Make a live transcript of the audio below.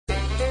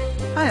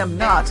I am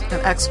not an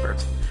expert.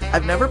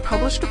 I've never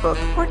published a book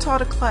or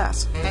taught a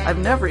class. I've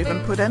never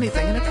even put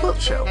anything in a quilt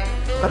show.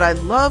 But I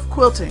love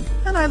quilting,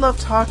 and I love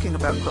talking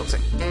about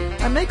quilting.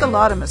 I make a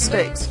lot of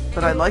mistakes,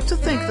 but I like to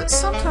think that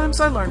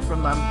sometimes I learn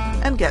from them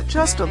and get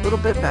just a little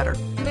bit better.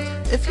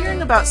 If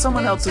hearing about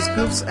someone else's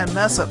goofs and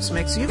mess-ups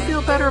makes you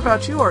feel better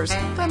about yours,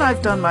 then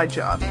I've done my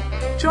job.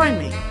 Join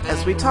me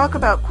as we talk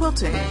about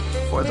quilting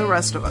for the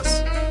rest of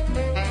us.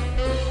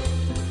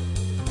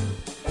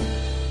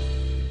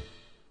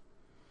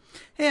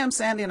 Hey, I'm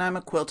Sandy and I'm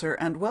a quilter,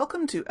 and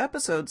welcome to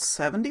episode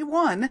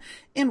 71,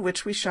 in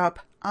which we shop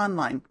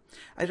online.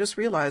 I just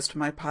realized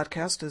my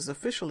podcast is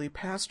officially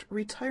past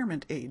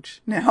retirement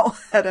age now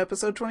at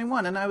episode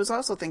 21, and I was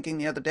also thinking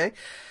the other day,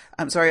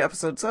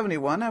 episode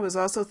 71, I was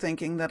also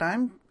thinking that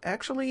I'm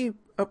actually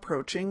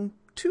approaching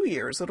 2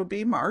 years. It'll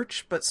be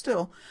March, but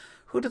still,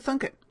 who'd have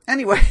thunk it?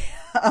 Anyway,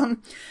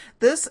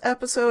 this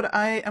episode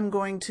I am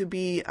going to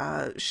be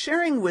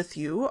sharing with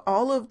you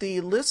all of the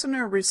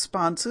listener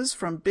responses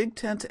from Big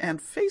Tent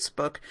and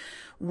Facebook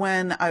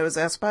when I was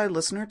asked by a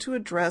listener to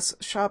address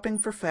shopping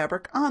for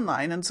fabric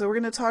online. And so we're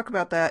going to talk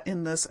about that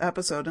in this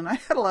episode. And I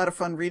had a lot of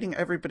fun reading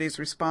everybody's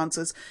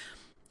responses.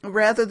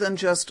 Rather than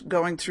just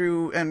going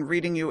through and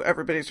reading you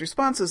everybody's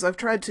responses, I've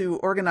tried to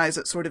organize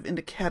it sort of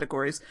into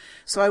categories.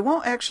 So I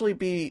won't actually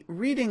be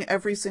reading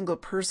every single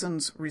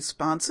person's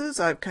responses.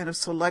 I've kind of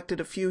selected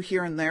a few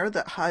here and there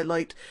that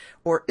highlight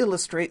or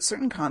illustrate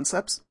certain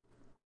concepts.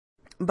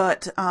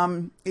 But,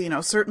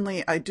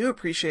 certainly I do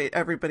appreciate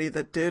everybody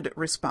that did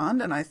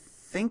respond, and I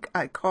think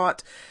I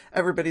caught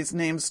everybody's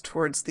names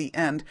towards the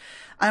end.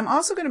 I'm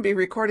also going to be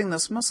recording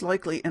this most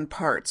likely in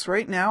parts.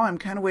 Right now, I'm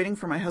kind of waiting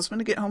for my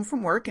husband to get home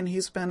from work, and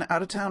he's been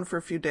out of town for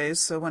a few days,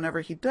 so whenever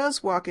he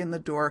does walk in the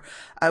door,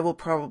 I will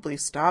probably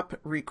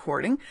stop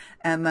recording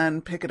and then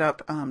pick it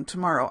up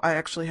tomorrow. I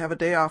actually have a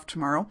day off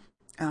tomorrow.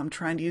 I'm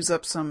trying to use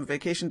up some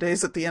vacation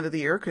days at the end of the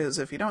year, because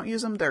if you don't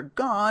use them, they're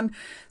gone.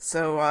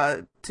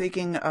 So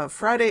taking a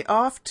Friday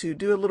off to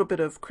do a little bit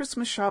of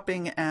Christmas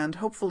shopping and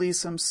hopefully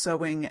some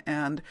sewing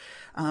and,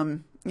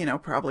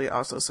 probably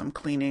also some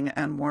cleaning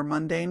and more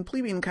mundane,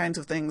 plebeian kinds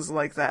of things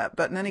like that.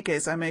 But in any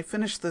case, I may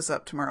finish this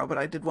up tomorrow, but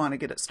I did want to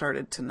get it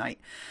started tonight.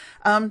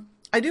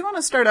 I do want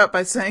to start out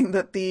by saying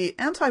that the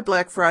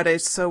anti-Black Friday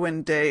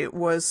sew-in day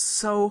was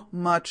so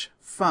much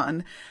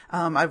fun.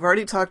 I've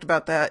already talked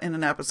about that in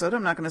an episode.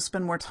 I'm not going to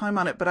spend more time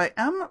on it, but I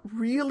am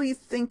really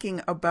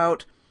thinking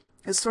about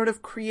sort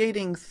of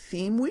creating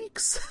theme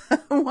weeks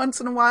once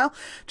in a while,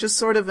 just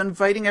sort of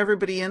inviting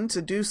everybody in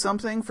to do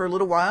something for a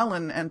little while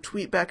and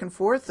tweet back and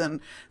forth and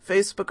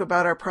Facebook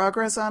about our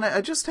progress on it. I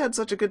just had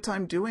such a good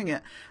time doing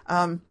it.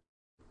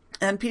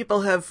 And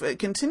people have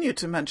continued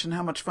to mention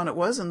how much fun it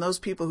was, and those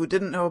people who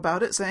didn't know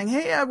about it saying,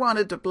 hey, I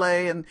wanted to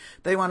play, and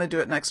they want to do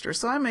it next year.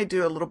 So I may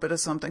do a little bit of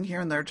something here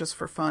and there just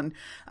for fun.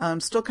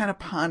 Still kind of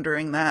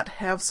pondering that,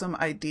 have some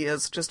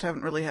ideas, just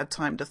haven't really had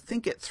time to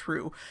think it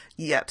through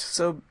yet.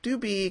 So do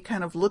be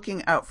kind of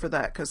looking out for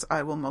that, because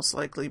I will most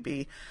likely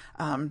be,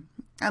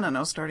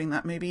 starting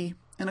that maybe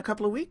in a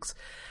couple of weeks.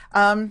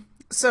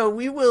 So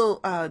we will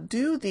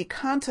do the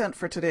content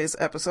for today's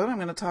episode. I'm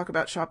going to talk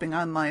about shopping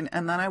online,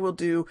 and then I will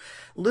do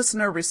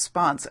listener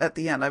response at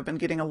the end. I've been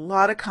getting a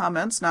lot of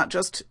comments, not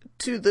just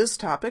to this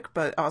topic,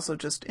 but also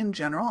just in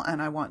general,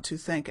 and I want to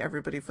thank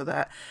everybody for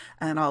that.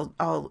 And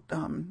I'll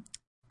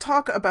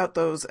talk about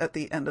those at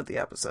the end of the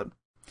episode.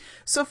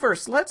 So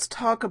first, let's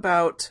talk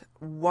about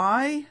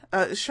why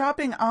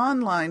shopping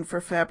online for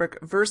fabric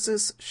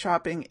versus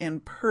shopping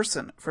in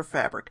person for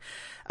fabric.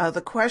 The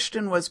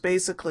question was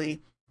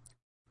basically,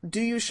 do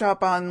you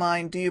shop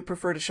online? Do you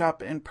prefer to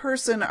shop in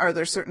person? Are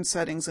there certain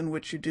settings in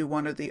which you do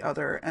one or the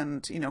other?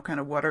 And, kind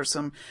of what are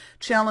some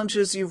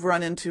challenges you've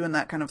run into and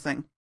that kind of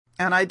thing.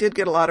 And I did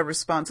get a lot of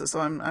responses, so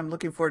I'm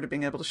looking forward to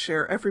being able to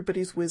share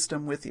everybody's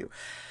wisdom with you.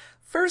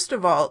 First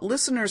of all,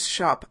 listeners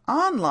shop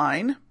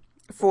online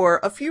for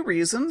a few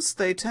reasons.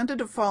 They tended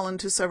to fall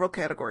into several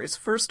categories.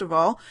 First of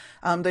all,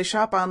 they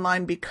shop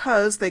online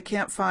because they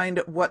can't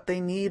find what they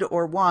need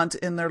or want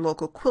in their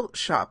local quilt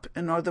shop.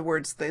 In other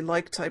words, they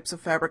like types of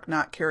fabric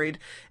not carried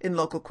in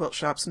local quilt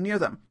shops near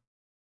them.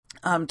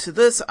 To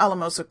this,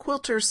 Alamosa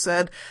Quilter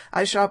said,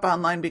 I shop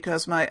online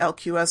because my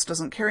LQS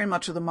doesn't carry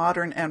much of the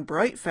modern and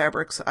bright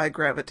fabrics I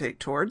gravitate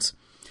towards.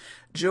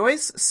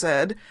 Joyce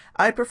said,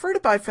 I prefer to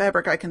buy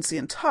fabric I can see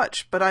and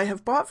touch, but I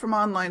have bought from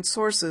online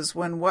sources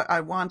when what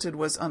I wanted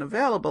was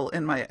unavailable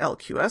in my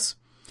LQS.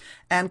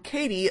 And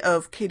Katie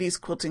of Katie's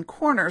Quilting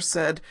Corner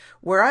said,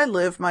 where I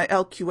live, my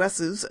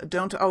LQSs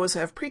don't always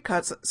have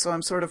pre-cuts, so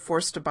I'm sort of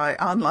forced to buy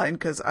online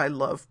because I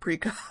love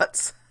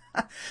pre-cuts.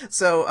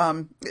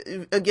 So,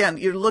 again,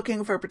 you're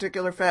looking for a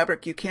particular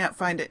fabric. You can't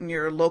find it in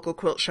your local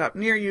quilt shop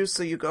near you,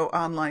 so you go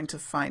online to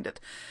find it.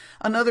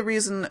 Another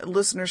reason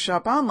listeners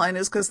shop online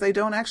is because they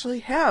don't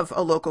actually have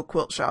a local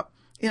quilt shop.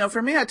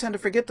 For me, I tend to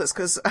forget this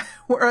because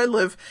where I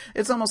live,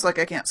 it's almost like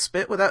I can't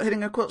spit without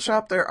hitting a quilt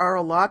shop. There are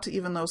a lot,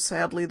 even though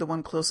sadly the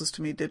one closest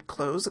to me did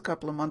close a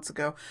couple of months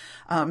ago.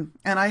 And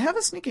I have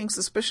a sneaking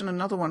suspicion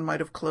another one might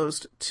have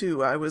closed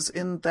too. I was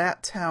in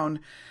that town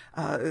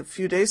a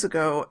few days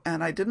ago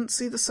and I didn't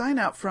see the sign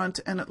out front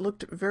and it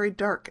looked very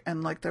dark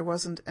and like there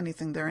wasn't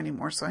anything there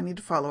anymore. So I need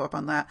to follow up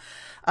on that.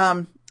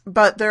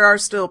 But there are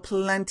still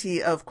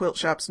plenty of quilt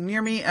shops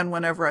near me, and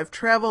whenever I've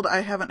traveled,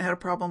 I haven't had a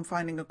problem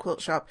finding a quilt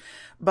shop.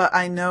 But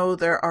I know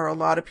there are a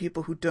lot of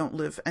people who don't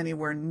live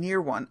anywhere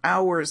near one,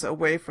 hours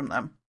away from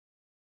them.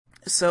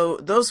 So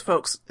those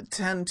folks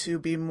tend to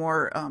be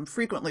more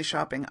frequently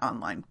shopping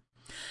online.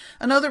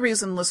 Another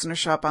reason listeners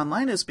shop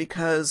online is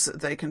because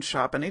they can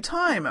shop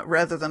anytime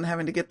rather than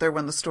having to get there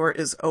when the store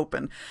is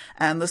open.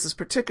 And this is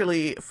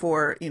particularly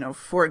for,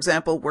 for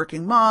example,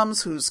 working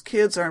moms whose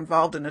kids are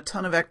involved in a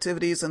ton of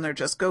activities and they're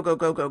just go, go,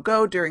 go, go,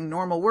 go during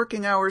normal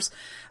working hours,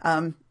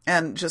 and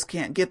just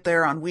can't get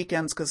there on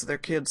weekends because of their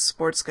kids'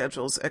 sports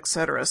schedules,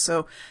 etc.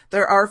 So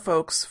there are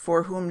folks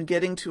for whom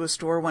getting to a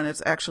store when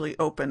it's actually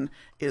open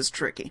is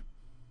tricky.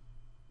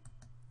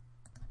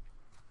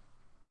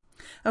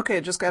 Okay, I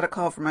just got a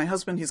call from my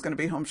husband. He's going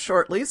to be home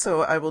shortly,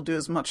 so I will do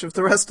as much of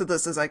the rest of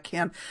this as I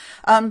can.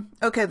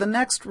 Okay, the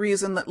next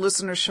reason that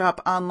listeners shop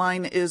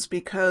online is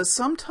because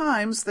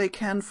sometimes they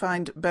can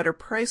find better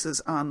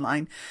prices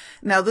online.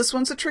 Now, this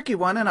one's a tricky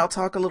one, and I'll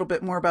talk a little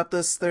bit more about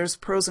this. There's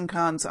pros and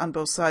cons on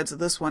both sides of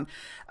this one.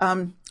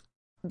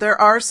 There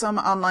are some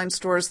online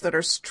stores that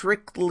are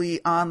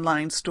strictly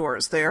online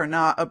stores. They are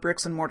not a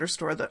bricks and mortar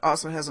store that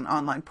also has an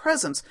online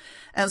presence.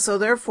 And so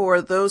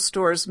therefore, those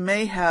stores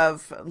may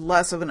have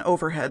less of an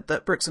overhead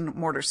that bricks and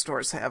mortar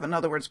stores have. In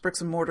other words, bricks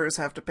and mortars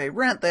have to pay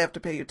rent, they have to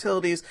pay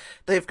utilities,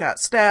 they've got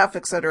staff,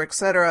 et cetera, et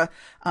cetera.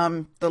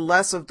 The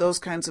less of those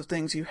kinds of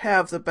things you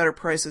have, the better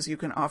prices you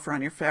can offer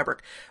on your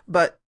fabric.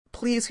 But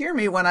please hear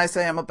me when I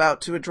say I'm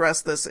about to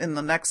address this in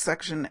the next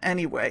section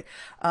anyway.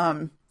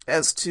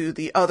 As to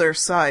the other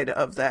side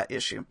of that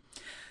issue.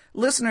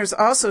 Listeners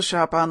also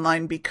shop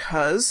online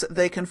because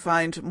they can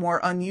find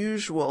more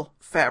unusual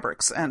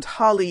fabrics. And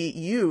Holly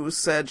Yu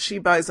said she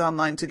buys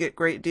online to get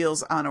great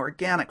deals on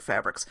organic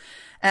fabrics.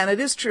 And it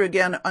is true,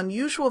 again,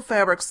 unusual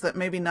fabrics that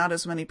maybe not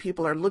as many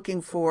people are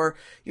looking for,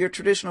 your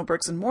traditional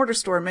bricks and mortar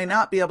store may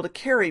not be able to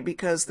carry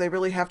because they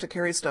really have to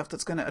carry stuff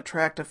that's going to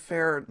attract a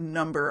fair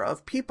number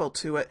of people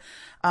to it.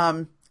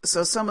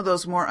 So some of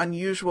those more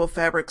unusual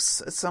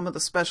fabrics, some of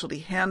the specialty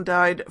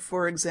hand-dyed,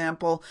 for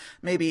example,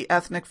 maybe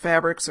ethnic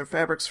fabrics or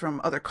fabrics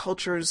from other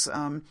cultures,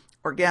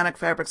 organic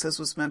fabrics, as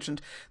was mentioned,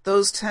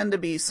 those tend to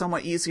be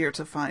somewhat easier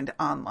to find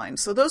online.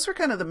 So those are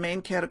kind of the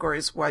main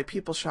categories why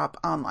people shop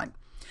online.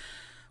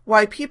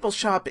 Why people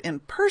shop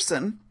in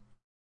person,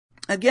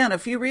 again, a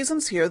few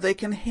reasons here. They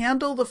can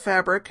handle the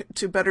fabric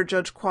to better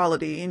judge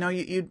quality.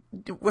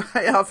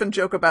 I often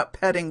joke about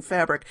petting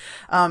fabric.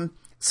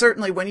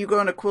 Certainly, when you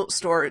go in a quilt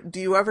store, do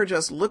you ever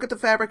just look at the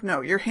fabric? No,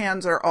 your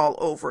hands are all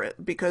over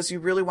it because you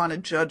really want to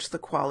judge the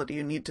quality.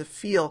 You need to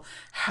feel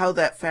how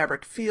that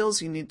fabric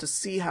feels. You need to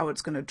see how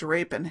it's going to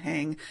drape and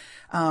hang.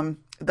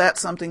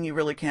 That's something you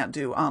really can't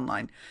do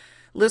online.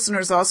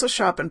 Listeners also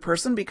shop in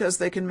person because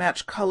they can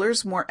match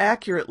colors more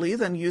accurately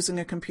than using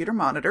a computer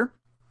monitor.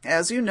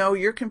 As you know,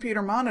 your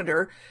computer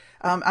monitor,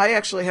 I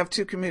actually have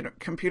two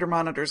computer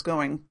monitors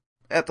going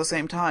at the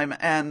same time,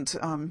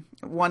 and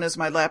one is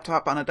my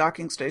laptop on a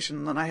docking station,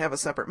 and then I have a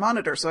separate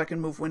monitor so I can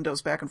move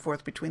windows back and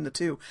forth between the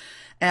two.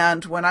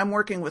 And when I'm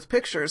working with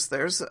pictures,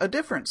 there's a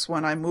difference.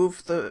 When I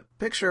move the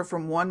picture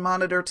from one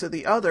monitor to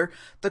the other,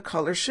 the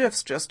color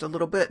shifts just a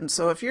little bit. And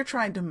so if you're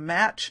trying to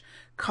match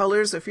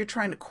colors, if you're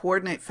trying to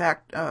coordinate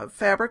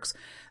fabrics,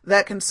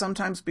 that can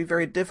sometimes be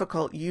very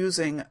difficult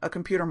using a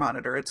computer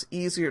monitor. It's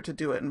easier to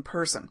do it in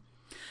person.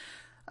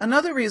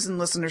 Another reason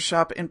listeners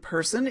shop in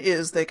person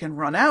is they can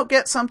run out,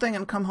 get something,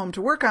 and come home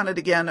to work on it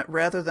again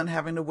rather than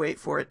having to wait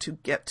for it to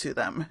get to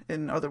them.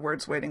 In other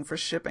words, waiting for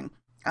shipping.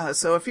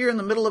 So if you're in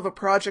the middle of a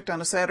project on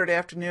a Saturday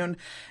afternoon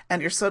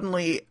and you're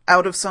suddenly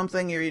out of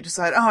something, or you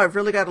decide, I've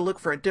really got to look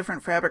for a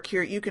different fabric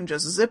here, you can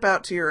just zip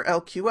out to your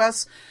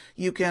LQS.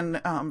 You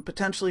can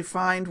potentially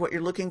find what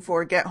you're looking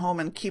for, get home,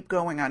 and keep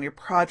going on your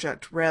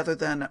project rather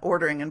than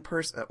ordering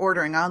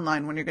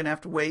online when you're going to have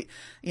to wait,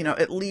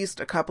 at least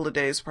a couple of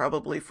days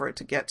probably for it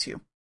to get to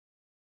you.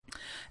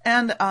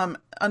 And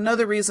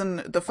another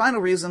reason, the final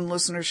reason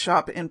listeners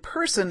shop in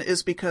person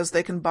is because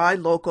they can buy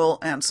local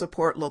and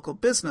support local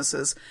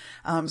businesses.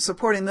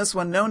 Supporting this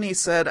one, Noni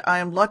said, I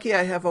am lucky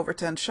I have over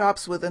 10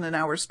 shops within an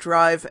hour's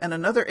drive and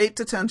another 8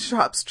 to 10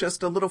 shops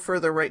just a little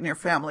further right near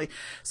family.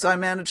 So I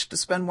managed to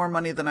spend more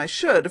money than I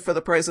should for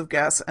the price of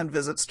gas and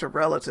visits to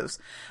relatives.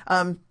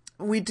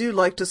 We do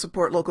like to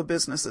support local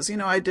businesses.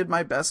 I did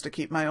my best to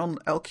keep my own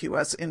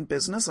LQS in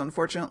business.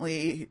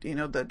 Unfortunately,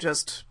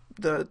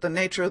 the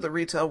nature of the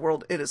retail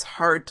world, it is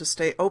hard to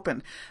stay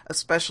open,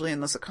 especially in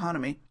this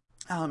economy.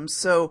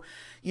 So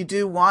you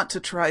do want to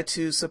try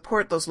to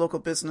support those local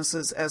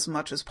businesses as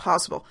much as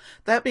possible.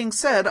 That being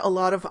said, a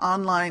lot of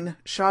online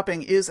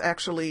shopping is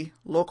actually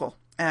local.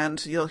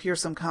 And you'll hear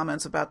some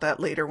comments about that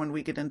later when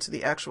we get into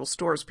the actual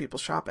stores people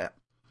shop at.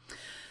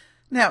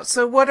 Now,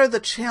 so what are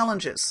the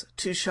challenges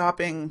to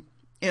shopping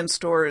in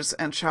stores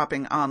and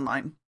shopping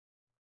online?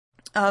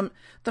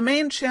 The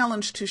main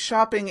challenge to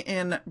shopping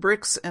in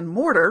bricks and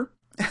mortar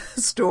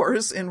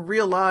stores, in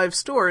real live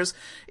stores,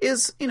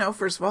 is,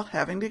 first of all,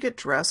 having to get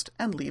dressed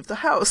and leave the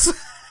house.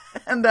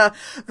 And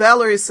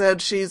Valerie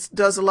said she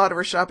does a lot of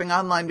her shopping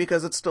online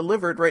because it's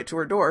delivered right to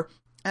her door.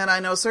 And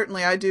I know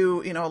certainly I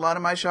do, a lot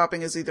of my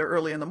shopping is either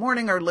early in the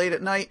morning or late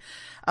at night,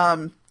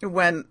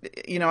 when,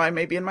 I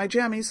may be in my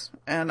jammies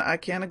and I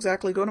can't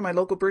exactly go to my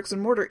local bricks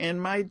and mortar in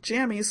my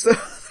jammies. So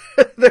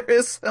there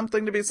is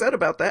something to be said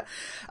about that.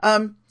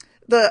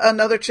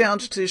 Another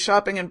challenge to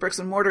shopping in bricks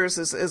and mortars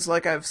is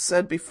like I've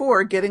said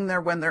before, getting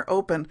there when they're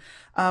open.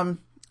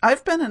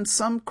 I've been in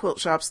some quilt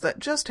shops that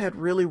just had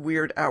really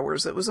weird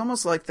hours. It was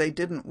almost like they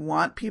didn't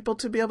want people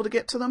to be able to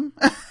get to them.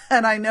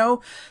 And I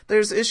know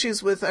there's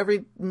issues with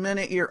every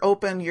minute you're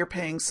open, you're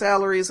paying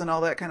salaries and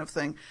all that kind of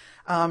thing.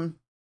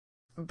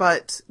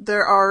 But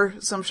there are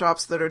some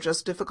shops that are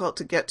just difficult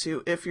to get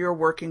to if you're a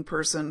working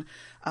person,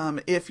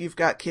 if you've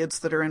got kids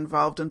that are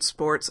involved in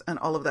sports and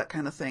all of that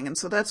kind of thing. And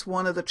so that's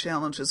one of the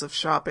challenges of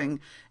shopping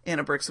in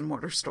a bricks and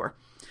mortar store.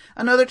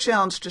 Another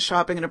challenge to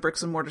shopping in a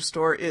bricks and mortar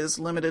store is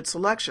limited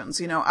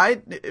selections.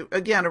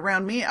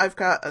 Around me, I've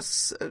got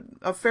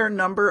a fair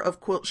number of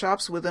quilt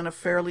shops within a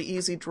fairly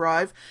easy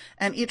drive,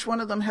 and each one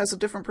of them has a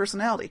different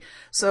personality.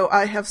 So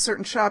I have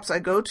certain shops I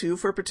go to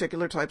for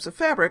particular types of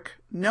fabric,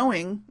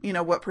 knowing,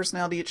 what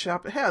personality each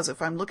shop has.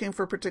 If I'm looking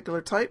for a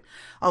particular type,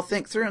 I'll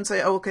think through and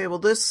say, okay, well,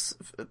 this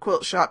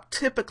quilt shop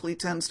typically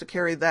tends to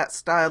carry that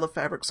style of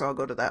fabric, so I'll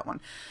go to that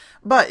one.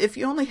 But if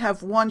you only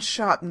have one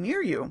shop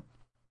near you,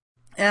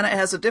 and it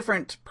has a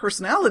different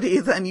personality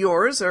than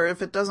yours, or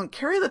if it doesn't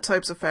carry the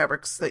types of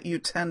fabrics that you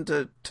tend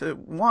to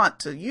want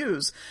to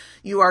use,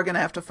 you are going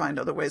to have to find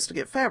other ways to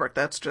get fabric.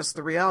 That's just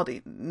the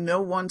reality. No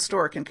one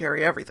store can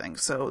carry everything,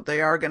 so they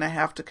are going to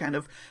have to kind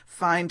of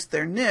find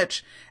their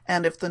niche,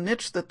 and if the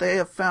niche that they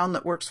have found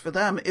that works for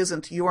them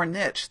isn't your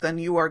niche, then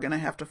you are going to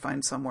have to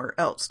find somewhere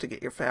else to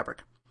get your fabric.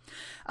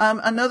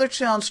 Another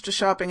challenge to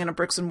shopping in a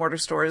bricks and mortar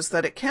store is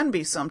that it can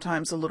be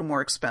sometimes a little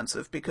more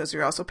expensive because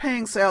you're also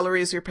paying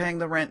salaries, you're paying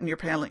the rent, and you're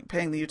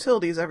paying the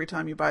utilities every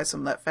time you buy some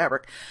of that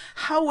fabric.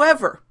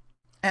 However,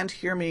 and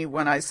hear me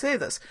when I say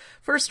this,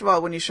 first of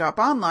all, when you shop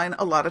online,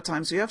 a lot of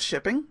times you have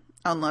shipping,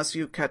 unless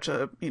you catch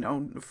a,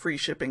 free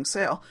shipping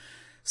sale.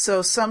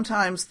 So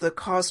sometimes the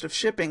cost of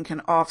shipping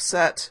can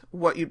offset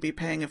what you'd be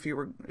paying if you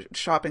were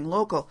shopping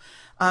local.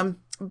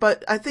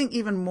 But I think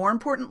even more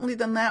importantly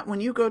than that,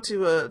 when you go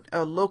to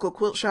a local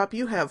quilt shop,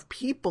 you have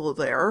people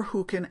there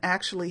who can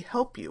actually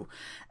help you.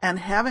 And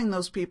having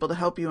those people to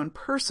help you in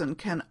person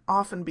can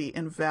often be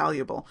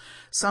invaluable.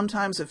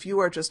 Sometimes if you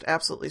are just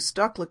absolutely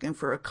stuck looking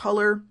for a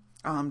color,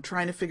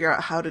 trying to figure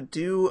out how to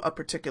do a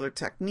particular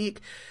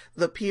technique,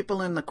 the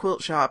people in the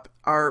quilt shop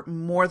are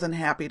more than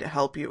happy to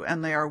help you,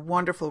 and they are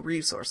wonderful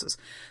resources.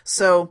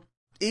 So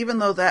even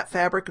though that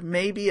fabric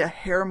may be a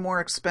hair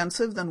more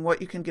expensive than what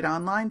you can get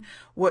online,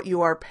 what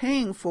you are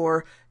paying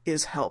for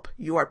is help.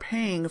 You are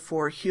paying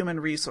for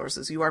human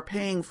resources. You are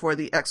paying for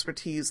the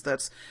expertise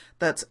that's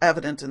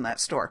evident in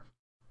that store.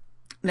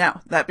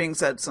 Now, that being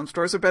said, some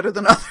stores are better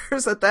than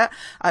others at that.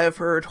 I have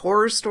heard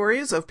horror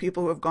stories of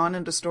people who have gone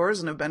into stores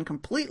and have been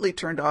completely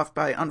turned off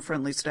by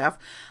unfriendly staff.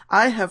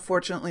 I have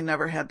fortunately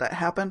never had that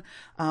happen.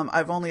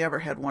 I've only ever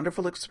had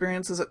wonderful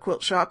experiences at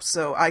quilt shops,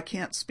 so I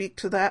can't speak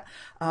to that.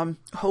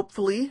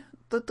 Hopefully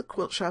that the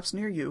quilt shops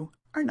near you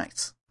are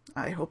nice.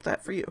 I hope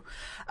that for you.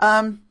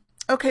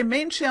 Okay,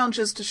 main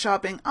challenges to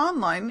shopping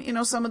online.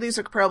 Some of these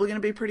are probably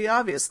going to be pretty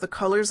obvious. The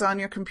colors on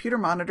your computer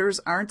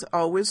monitors aren't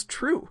always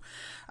true.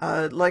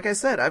 Like I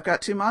said, I've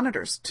got two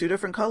monitors, two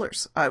different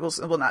colors.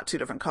 Not two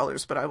different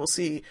colors, but I will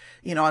see,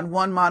 on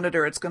one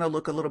monitor, it's going to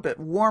look a little bit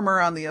warmer.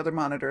 On the other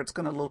monitor, it's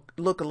going to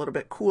look a little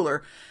bit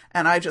cooler.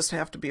 And I just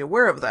have to be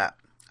aware of that.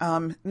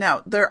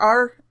 Now, there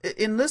are,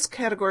 in this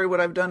category, what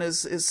I've done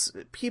is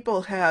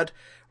people had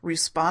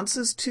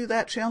responses to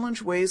that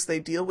challenge, ways they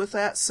deal with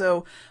that.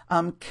 So,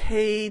 KTHYNN,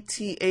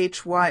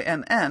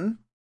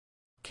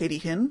 Katie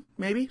Hinn,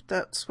 maybe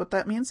that's what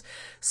that means,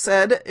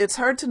 said, it's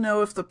hard to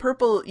know if the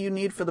purple you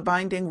need for the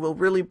binding will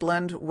really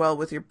blend well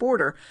with your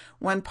border.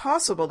 When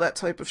possible, that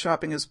type of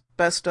shopping is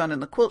best done in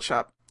the quilt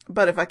shop.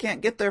 But if I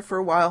can't get there for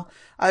a while,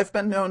 I've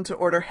been known to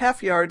order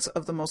half yards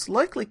of the most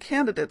likely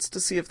candidates to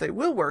see if they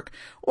will work,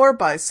 or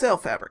buy sale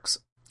fabrics.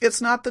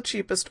 It's not the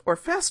cheapest or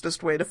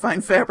fastest way to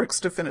find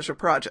fabrics to finish a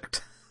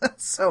project.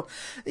 So,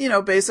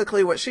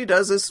 basically what she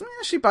does is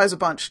she buys a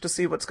bunch to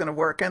see what's going to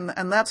work, and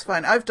that's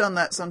fine. I've done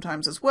that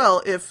sometimes as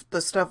well. If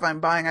the stuff I'm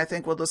buying, I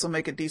think, well, this will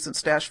make a decent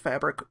stash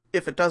fabric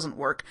if it doesn't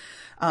work.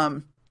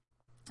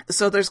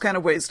 So there's kind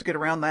of ways to get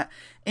around that.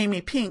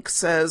 Amy Pink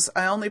says,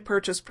 I only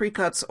purchase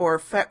pre-cuts or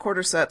fat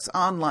quarter sets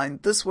online.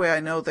 This way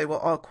I know they will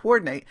all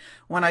coordinate.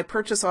 When I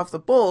purchase off the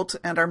bolt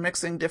and are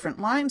mixing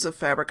different lines of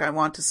fabric, I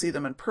want to see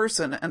them in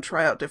person and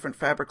try out different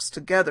fabrics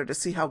together to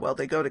see how well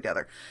they go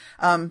together.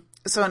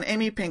 So in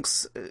Amy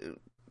Pink's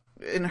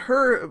in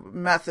her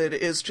method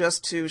is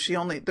just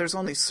there's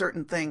only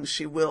certain things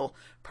she will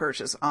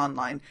purchase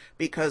online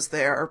because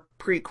they are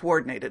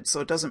pre-coordinated. So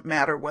it doesn't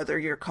matter whether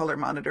your color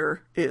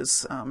monitor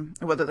is,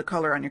 whether the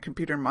color on your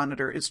computer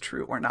monitor is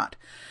true or not.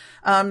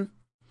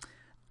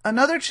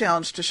 Another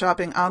challenge to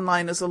shopping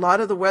online is a lot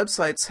of the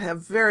websites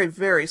have very,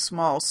 very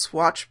small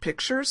swatch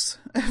pictures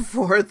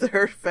for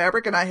their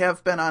fabric, and I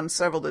have been on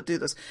several that do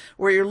this,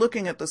 where you're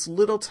looking at this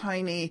little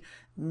tiny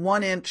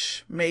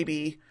 1-inch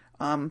maybe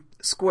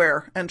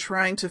square and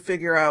trying to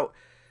figure out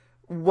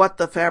what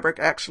the fabric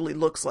actually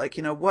looks like.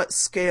 What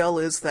scale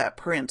is that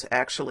print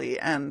actually?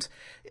 And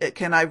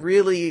can I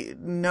really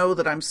know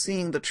that I'm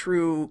seeing the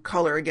true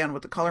color, again,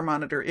 with the color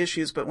monitor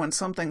issues? But when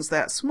something's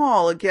that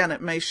small, again,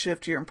 it may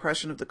shift your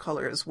impression of the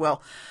color as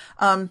well.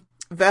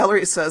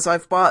 Valerie says,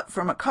 I've bought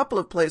from a couple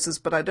of places,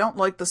 but I don't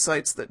like the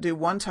sites that do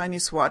one tiny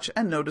swatch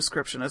and no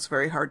description. It's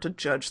very hard to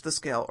judge the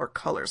scale or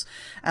colors.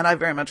 And I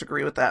very much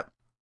agree with that.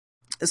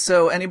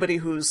 So anybody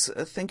who's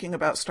thinking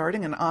about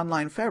starting an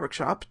online fabric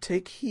shop,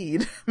 take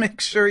heed.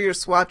 Make sure your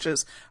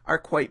swatches are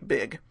quite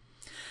big.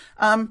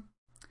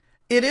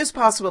 It is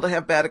possible to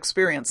have bad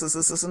experiences.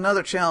 This is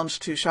another challenge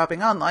to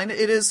shopping online.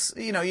 It is,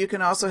 you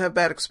can also have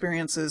bad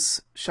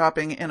experiences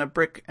shopping in a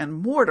brick and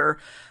mortar.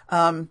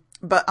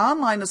 But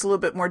online is a little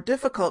bit more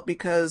difficult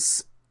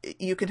because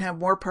you can have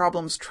more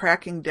problems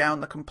tracking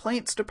down the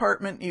complaints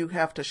department. You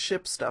have to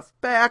ship stuff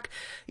back.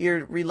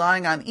 You're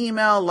relying on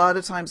email. A lot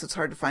of times it's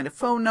hard to find a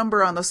phone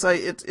number on the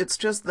site. It's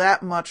just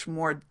that much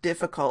more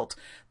difficult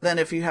than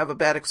if you have a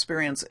bad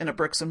experience in a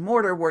bricks and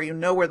mortar where you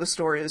know where the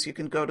store is. You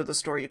can go to the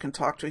store. You can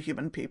talk to a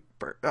human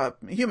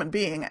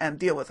being and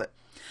deal with it.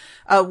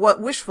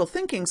 What wishful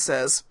thinking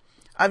says,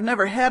 I've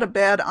never had a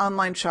bad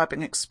online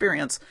shopping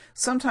experience.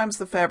 Sometimes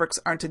the fabrics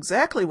aren't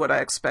exactly what I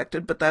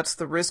expected, but that's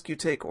the risk you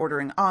take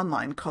ordering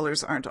online.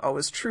 Colors aren't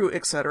always true,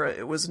 etc.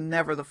 It was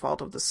never the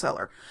fault of the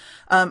seller.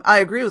 I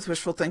agree with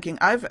wishful thinking.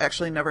 I've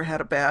actually never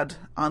had a bad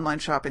online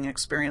shopping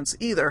experience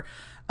either.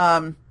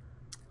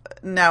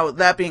 Now,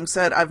 that being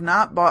said, I've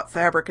not bought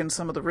fabric in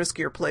some of the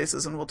riskier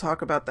places, and we'll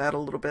talk about that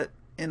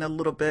in a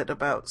little bit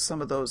about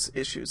some of those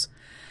issues.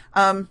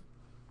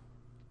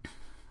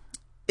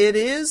 It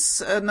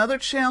is another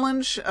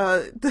challenge.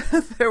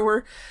 There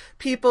were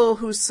people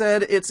who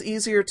said it's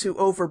easier to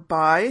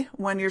overbuy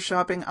when you're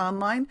shopping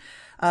online.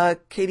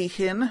 Katie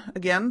Hinn,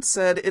 again,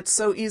 said it's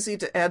so easy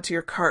to add to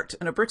your cart.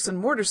 In a bricks and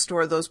mortar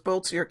store, those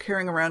bolts you're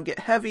carrying around get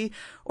heavy,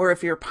 or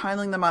if you're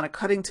piling them on a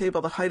cutting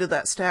table, the height of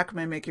that stack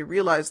may make you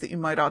realize that you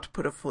might ought to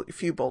put a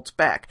few bolts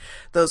back.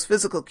 Those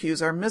physical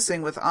cues are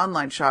missing with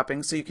online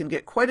shopping, so you can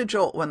get quite a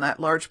jolt when that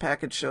large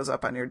package shows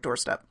up on your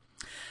doorstep.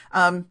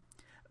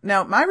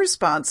 Now, my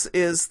response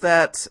is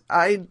that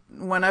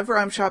whenever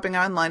I'm shopping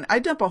online, I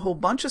dump a whole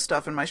bunch of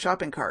stuff in my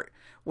shopping cart.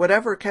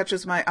 Whatever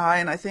catches my eye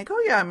and I think, oh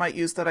yeah, I might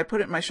use that, I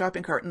put it in my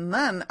shopping cart, and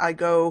then I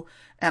go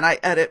and I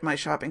edit my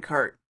shopping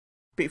cart,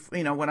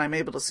 when I'm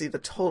able to see the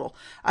total.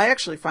 I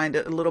actually find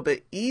it a little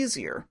bit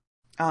easier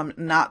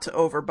not to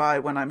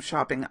overbuy when I'm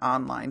shopping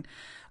online,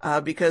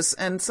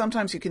 and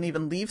sometimes you can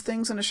even leave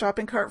things in a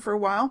shopping cart for a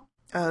while.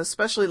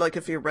 Especially like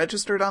if you're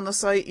registered on the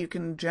site, you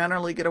can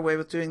generally get away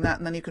with doing that,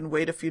 and then you can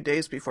wait a few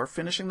days before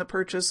finishing the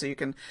purchase, so you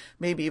can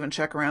maybe even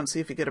check around,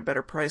 see if you get a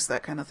better price,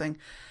 that kind of thing.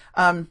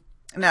 Now,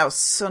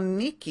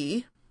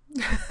 Soniki,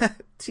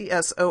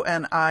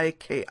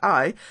 Tsoniki,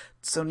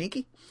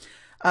 Soniki,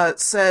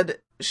 said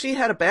she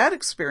had a bad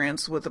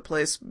experience with the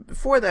place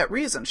for that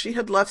reason. She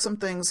had left some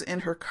things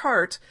in her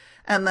cart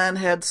and then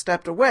had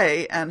stepped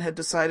away and had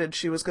decided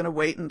she was going to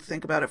wait and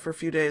think about it for a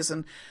few days,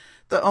 and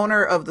the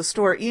owner of the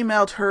store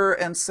emailed her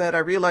and said, I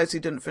realize you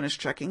didn't finish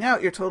checking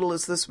out. Your total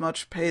is this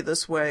much. Pay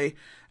this way.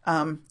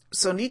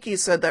 Soniki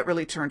said that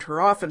really turned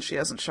her off, and she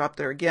hasn't shopped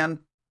there again.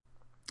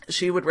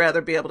 She would rather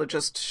be able to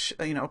just,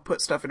 put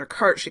stuff in her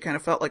cart. She kind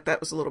of felt like that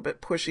was a little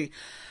bit pushy.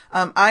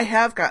 I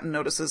have gotten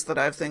notices that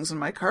I have things in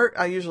my cart.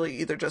 I usually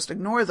either just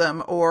ignore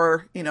them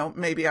or,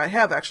 maybe I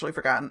have actually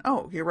forgotten.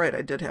 Oh, you're right.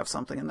 I did have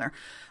something in there.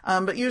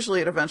 But usually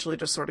it eventually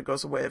just sort of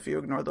goes away if you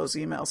ignore those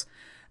emails.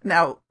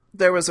 Now,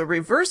 there was a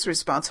reverse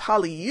response.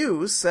 Holly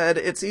Yu said,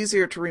 it's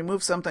easier to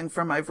remove something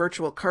from my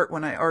virtual cart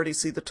when I already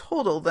see the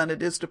total than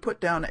it is to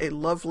put down a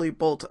lovely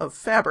bolt of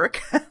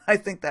fabric. I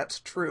think that's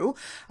true.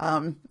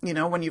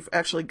 When you've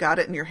actually got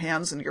it in your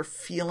hands and you're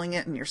feeling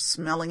it and you're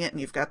smelling it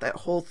and you've got that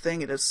whole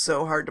thing, it is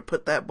so hard to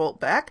put that bolt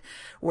back.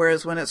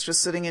 Whereas when it's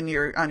just sitting on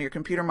your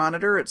computer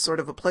monitor, it's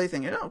sort of a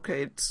plaything.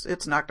 Okay,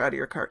 it's knocked out of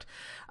your cart.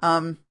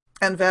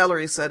 And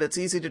Valerie said it's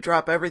easy to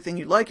drop everything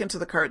you like into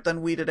the cart,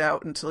 then weed it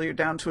out until you're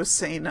down to a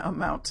sane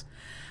amount.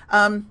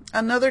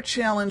 Another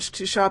challenge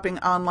to shopping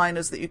online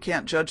is that you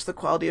can't judge the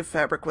quality of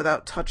fabric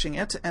without touching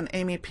it. And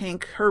Amy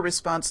Pink, her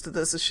response to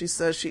this is she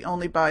says she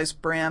only buys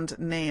brand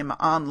name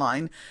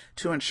online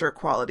to ensure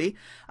quality,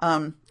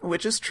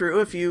 which is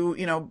true. If you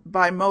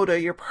buy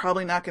Moda, you're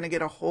probably not going to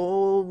get a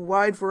whole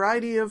wide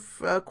variety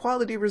of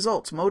quality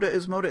results. Moda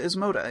is Moda is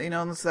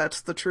Moda. That's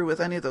the true with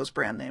any of those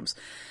brand names.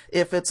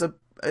 If it's a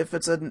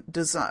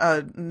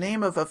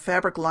name of a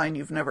fabric line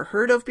you've never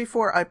heard of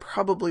before, I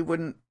probably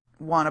wouldn't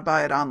want to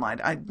buy it online.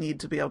 I need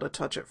to be able to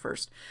touch it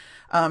first.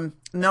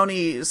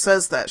 Noni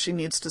says that she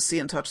needs to see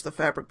and touch the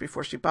fabric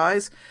before she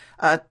buys.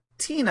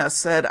 Tina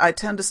said, I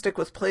tend to stick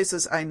with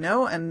places I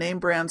know and name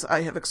brands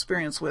I have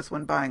experience with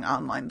when buying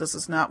online. This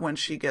is not when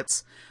she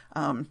gets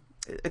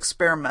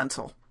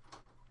experimental.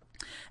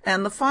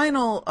 And the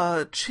final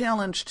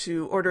challenge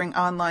to ordering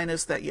online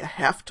is that you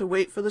have to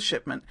wait for the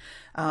shipment.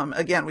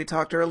 Again, we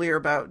talked earlier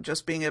about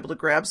just being able to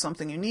grab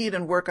something you need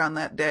and work on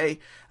that day.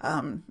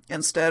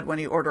 Instead, when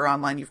you order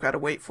online, you've got to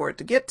wait for it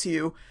to get to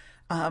you.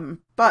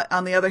 But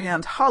on the other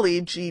hand,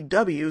 Holly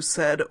GW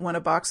said, when a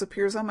box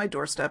appears on my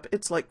doorstep,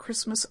 it's like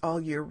Christmas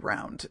all year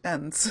round.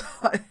 And so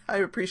I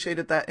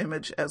appreciated that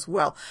image as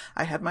well.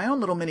 I had my own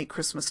little mini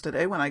Christmas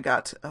today when I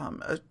got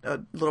a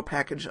little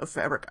package of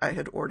fabric I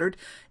had ordered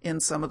in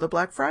some of the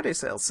Black Friday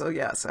sales. So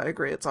yes, I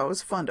agree. It's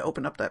always fun to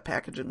open up that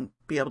package and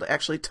be able to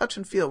actually touch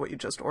and feel what you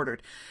just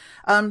ordered.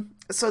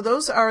 So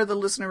those are the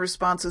listener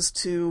responses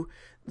to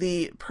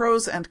the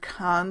pros and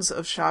cons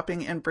of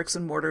shopping in bricks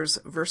and mortars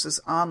versus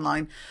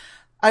online.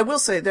 I will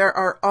say there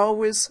are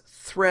always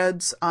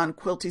threads on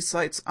quilty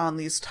sites on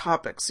these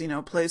topics. You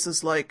know,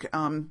 places like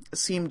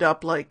Seamed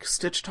Up, like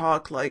Stitch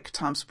Talk, like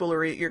Tom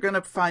Spoolery. You're going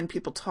to find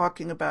people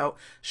talking about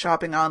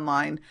shopping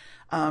online.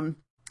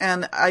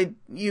 And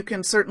you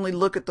can certainly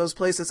look at those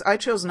places. I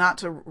chose not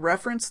to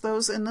reference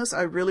those in this.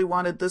 I really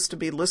wanted this to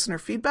be listener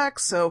feedback.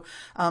 So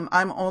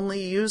I'm only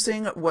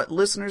using what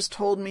listeners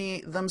told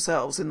me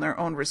themselves in their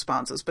own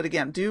responses. But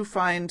again, do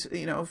find,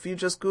 if you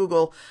just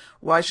Google,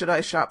 why should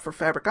I shop for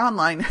fabric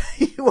online,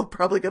 you will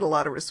probably get a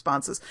lot of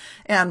responses.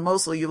 And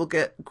mostly you will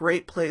get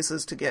great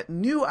places to get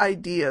new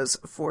ideas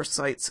for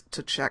sites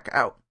to check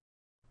out.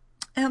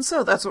 And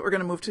so that's what we're going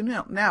to move to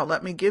now.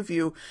 Let me give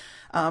you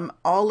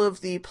all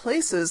of the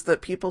places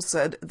that people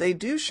said they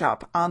do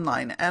shop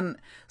online. And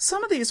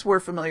some of these were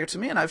familiar to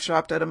me, and I've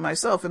shopped at them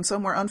myself, and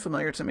some were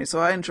unfamiliar to me. So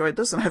I enjoyed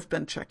this, and I've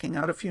been checking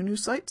out a few new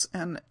sites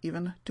and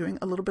even doing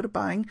a little bit of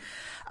buying.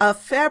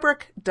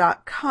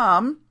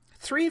 Fabric.com.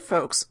 3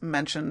 folks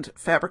mentioned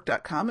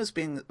Fabric.com as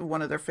being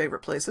one of their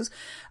favorite places.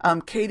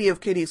 Katie of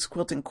Katie's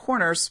Quilting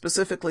Corner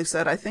specifically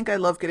said, I think I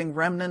love getting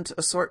remnant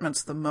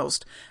assortments the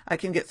most. I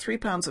can get 3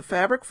 pounds of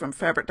fabric from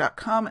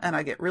Fabric.com, and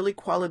I get really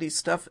quality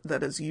stuff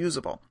that is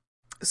usable.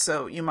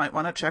 So you might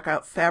want to check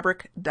out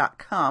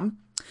Fabric.com.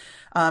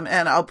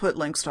 And I'll put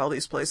links to all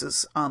these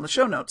places on the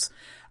show notes.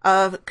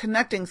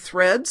 Connecting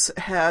Threads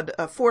had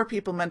 4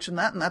 people mention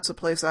that, and that's a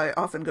place I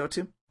often go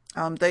to.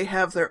 They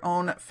have their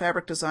own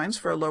fabric designs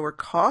for a lower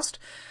cost.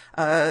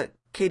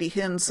 Katie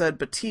Hinn said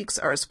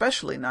batiks are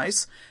especially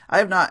nice. I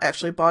have not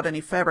actually bought any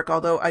fabric,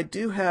 although I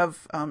do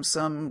have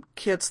some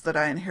kits that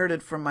I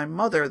inherited from my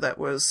mother that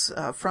was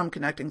from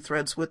Connecting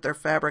Threads with their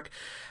fabric.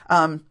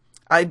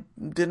 I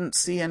didn't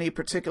see any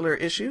particular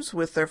issues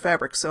with their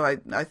fabric, so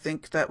I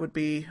think that would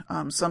be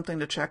something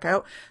to check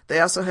out. They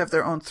also have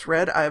their own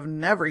thread. I have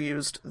never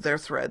used their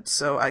thread,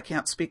 so I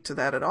can't speak to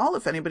that at all.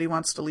 If anybody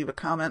wants to leave a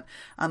comment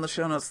on the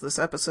show notes of this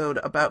episode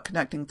about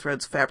Connecting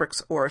Threads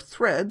fabrics or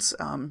threads,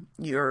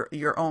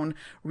 your own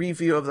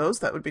review of those,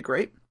 that would be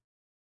great.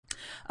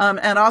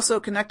 And also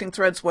Connecting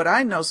Threads, what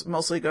I know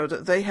mostly go to,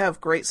 they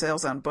have great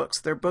sales on books.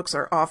 Their books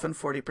are often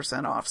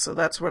 40% off, so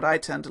that's what I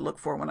tend to look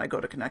for when I go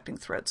to Connecting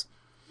Threads.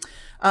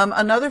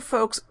 Another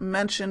folks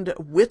mentioned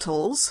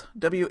Whittles,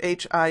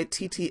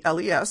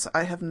 Whittles.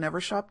 I have never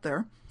shopped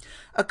there.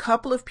 A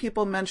couple of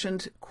people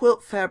mentioned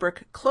Quilt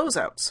Fabric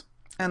Closeouts,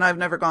 and I've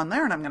never gone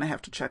there, and I'm going to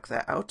have to check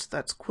that out.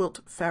 That's Quilt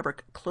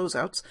Fabric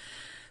Closeouts.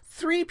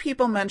 3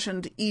 people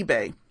mentioned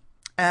eBay,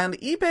 and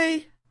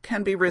eBay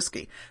can be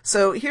risky.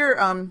 So here,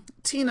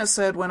 Tina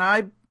said, when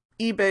I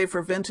eBay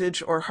for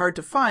vintage or hard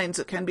to finds,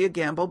 it can be a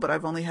gamble, but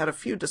I've only had a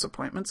few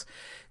disappointments.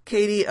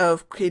 Katie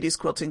of Katie's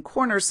Quilting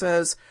Corner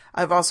says,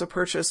 I've also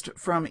purchased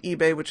from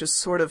eBay, which is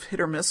sort of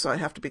hit or miss, so I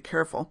have to be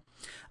careful.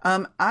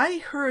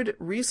 I heard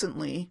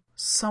recently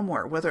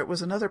somewhere, whether it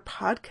was another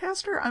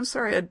podcaster, I'm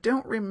sorry, I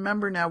don't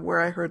remember now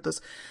where I heard this,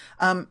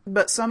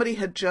 but somebody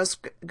had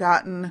just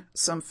gotten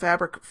some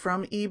fabric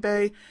from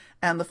eBay,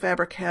 and the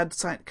fabric had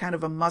kind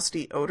of a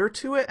musty odor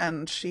to it,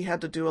 and she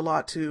had to do a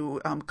lot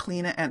to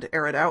clean it and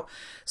air it out.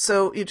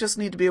 So you just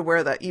need to be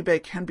aware that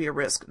eBay can be a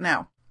risk.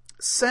 Now,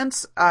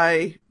 since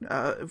I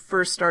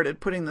first started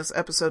putting this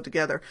episode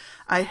together,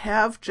 I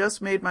have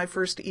just made my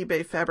first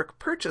eBay fabric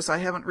purchase. I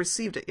haven't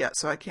received it yet,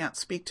 so I can't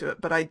speak to it,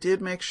 but I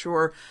did make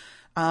sure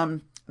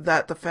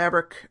that the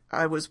fabric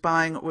I was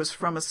buying was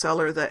from a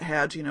seller that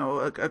had,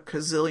 a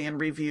gazillion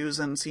reviews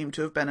and seemed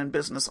to have been in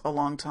business a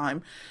long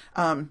time.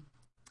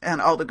 And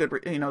all the good,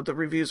 the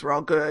reviews were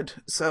all good.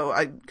 So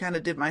I kind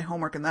of did my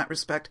homework in that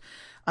respect.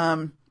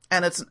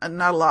 And it's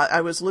not a lot.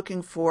 I was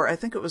looking for, I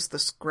think it was the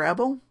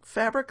Scrabble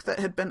fabric that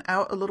had been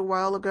out a little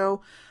while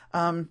ago.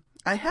 I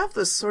have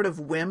this sort of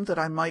whim that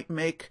I might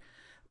make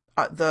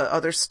the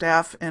other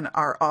staff in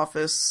our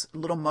office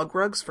little mug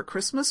rugs for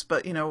Christmas,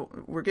 but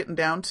we're getting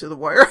down to the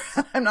wire.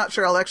 I'm not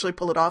sure I'll actually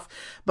pull it off,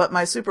 but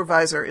my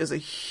supervisor is a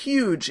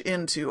huge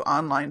into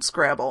online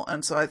Scrabble.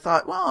 And so I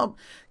thought, well, I'll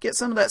get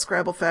some of that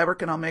Scrabble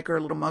fabric and I'll make her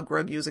a little mug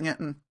rug using it.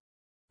 And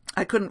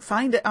I couldn't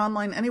find it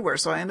online anywhere,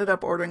 so I ended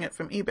up ordering it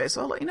from eBay.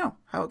 So I'll let you know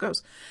how it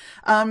goes.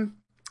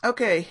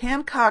 Okay,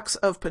 Hancock's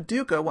of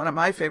Paducah, one of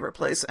my favorite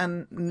places.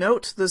 And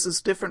note, this is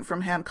different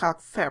from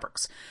Hancock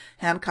Fabrics.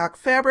 Hancock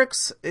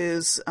Fabrics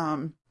is,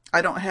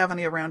 I don't have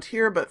any around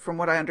here, but from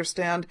what I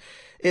understand,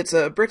 it's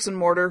a bricks and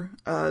mortar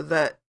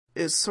that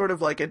is sort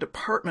of like a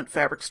department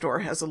fabric store.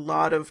 It has a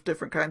lot of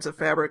different kinds of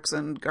fabrics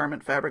and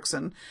garment fabrics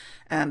and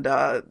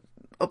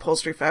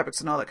upholstery fabrics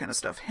and all that kind of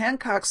stuff.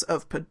 Hancock's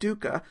of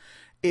Paducah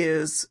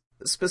is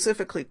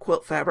specifically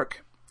quilt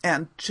fabric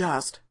and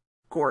just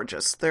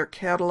gorgeous. Their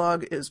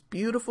catalog is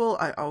beautiful.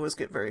 I always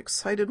get very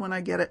excited when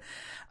I get it.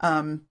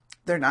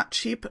 They're not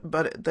cheap,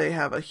 but they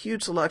have a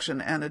huge selection,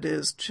 and it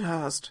is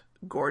just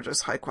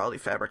gorgeous, high-quality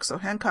fabric. So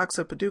Hancock's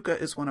of Paducah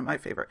is one of my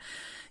favorite.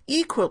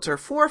 eQuilter.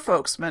 4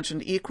 folks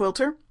mentioned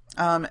eQuilter.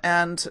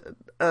 And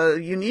a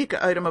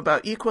unique item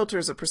about eQuilter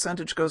is a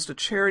percentage goes to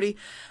charity.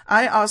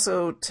 I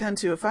also tend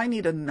to, if I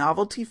need a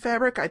novelty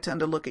fabric, I tend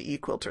to look at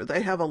eQuilter.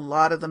 They have a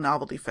lot of the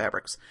novelty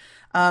fabrics.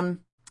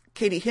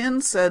 Katie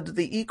Hinn said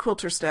the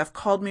eQuilter staff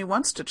called me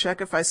once to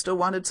check if I still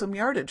wanted some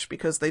yardage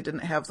because they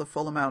didn't have the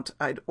full amount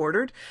I'd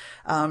ordered.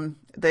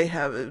 They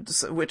have,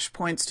 which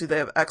points to they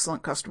have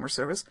excellent customer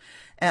service.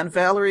 And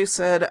Valerie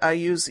said, I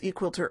use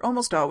eQuilter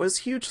almost always,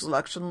 huge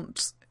selection,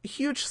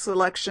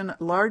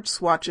 large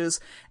swatches,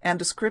 and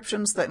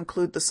descriptions that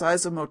include the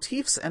size of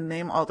motifs and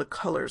name all the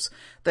colors.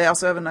 They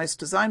also have a nice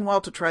design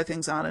wall to try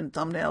things on and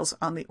thumbnails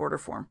on the order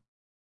form.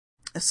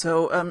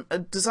 So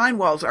design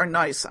walls are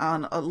nice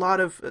on a lot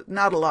of,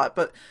 not a lot,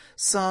 but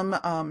some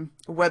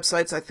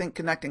websites. I think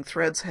Connecting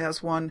Threads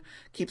has one.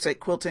 Keepsake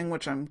Quilting,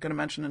 which I'm going to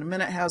mention in a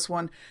minute, has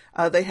one.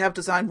 They have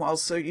design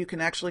walls so you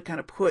can actually kind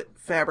of put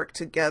fabric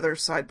together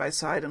side by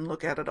side and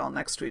look at it all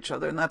next to each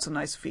other, and that's a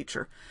nice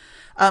feature.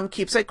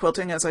 Keepsake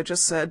Quilting, as I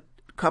just said,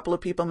 a couple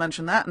of people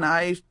mentioned that, and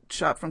I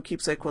shop from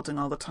Keepsake Quilting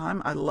all the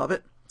time. I love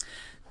it.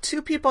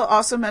 2 people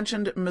also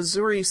mentioned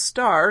Missouri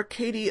Star.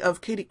 Katie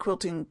of Katie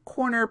Quilting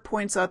Corner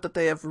points out that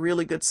they have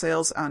really good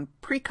sales on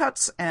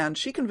pre-cuts, and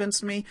she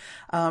convinced me.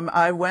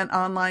 I went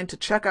online to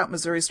check out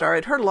Missouri Star.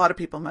 I'd heard a lot of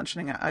people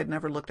mentioning it. I'd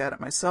never looked at it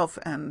myself,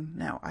 and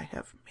now I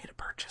have made a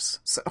purchase.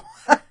 So,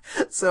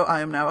 so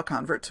I am now a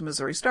convert to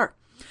Missouri Star.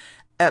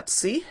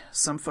 Etsy.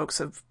 Some folks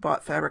have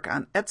bought fabric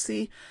on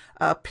Etsy.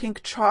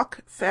 Pink Chalk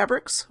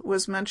Fabrics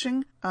was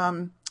mentioned.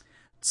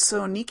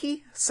 So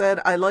Nikki said,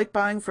 I like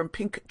buying from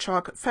Pink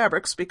Chalk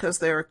Fabrics because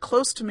they are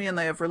close to me and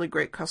they have really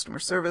great customer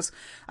service.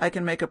 I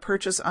can make a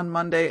purchase on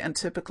Monday and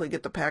typically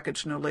get the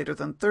package no later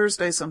than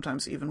Thursday,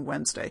 sometimes even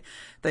Wednesday.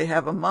 They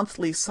have a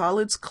monthly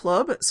solids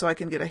club, so I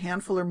can get a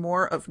handful or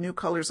more of new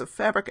colors of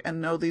fabric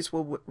and know these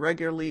will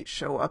regularly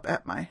show up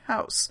at my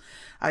house.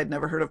 I'd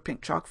never heard of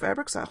Pink Chalk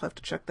Fabrics. I'll have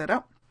to check that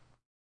out.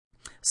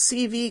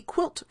 CV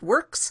Quilt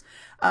Works.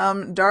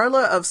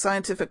 Darla of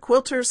Scientific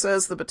Quilter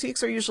says the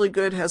boutiques are usually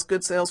good, has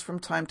good sales from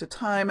time to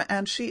time,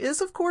 and she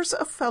is, of course,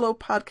 a fellow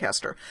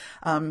podcaster.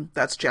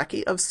 That's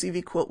Jackie of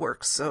CV Quilt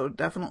Works, so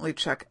definitely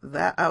check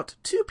that out.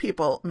 2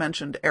 people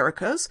mentioned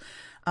Erica's.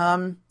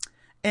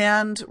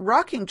 And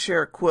Rocking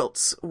Chair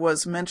Quilts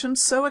was mentioned.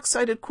 So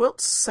Excited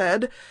Quilts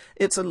said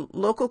it's a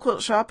local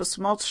quilt shop, a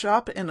small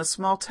shop in a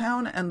small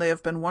town, and they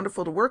have been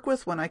wonderful to work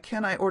with. When I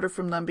can, I order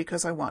from them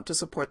because I want to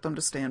support them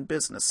to stay in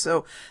business.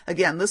 So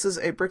again, this is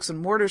a bricks and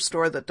mortar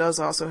store that does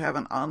also have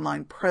an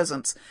online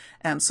presence.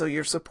 And so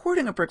you're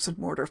supporting a bricks and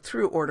mortar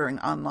through ordering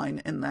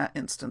online in that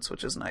instance,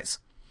 which is nice.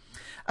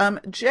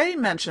 Jay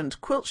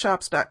mentioned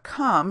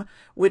quiltshops.com,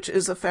 which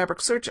is a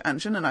fabric search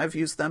engine, and I've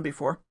used them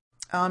before.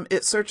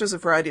 It searches a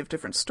variety of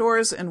different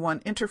stores in one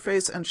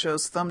interface and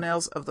shows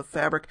thumbnails of the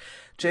fabric.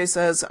 Jay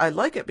says, I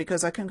like it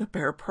because I can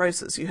compare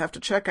prices. You have to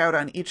check out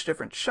on each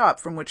different shop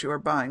from which you are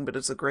buying, but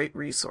it's a great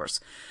resource.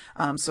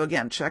 So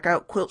again, check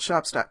out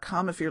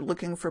quiltshops.com. If you're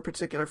looking for a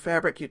particular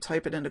fabric, you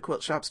type it into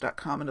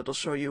quiltshops.com and it'll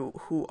show you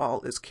who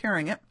all is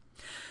carrying it.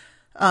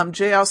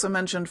 Jay also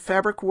mentioned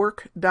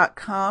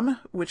fabricwork.com,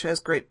 which has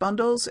great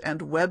bundles,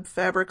 and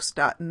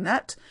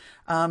webfabrics.net,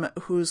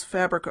 whose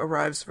fabric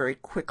arrives very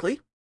quickly.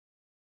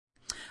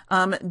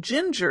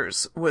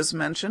 Gingers was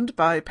mentioned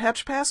by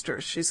Patch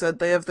Pastor. She said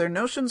they have their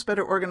notions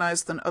better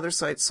organized than other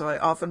sites, so I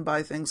often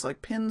buy things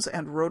like pins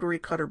and rotary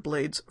cutter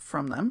blades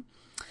from them.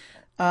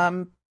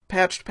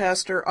 Patched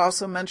Pastor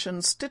also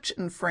mentioned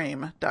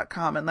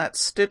stitchandframe.com, and that's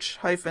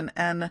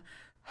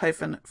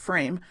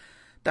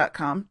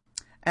stitch-n-frame.com.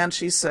 And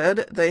she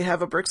said they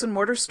have a bricks and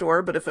mortar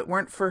store, but if it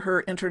weren't for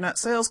her internet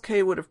sales,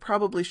 Kay would have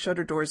probably shut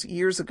her doors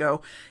years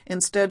ago.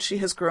 Instead, she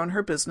has grown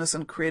her business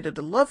and created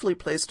a lovely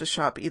place to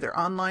shop either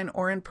online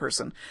or in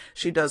person.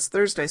 She does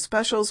Thursday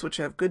specials, which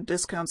have good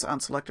discounts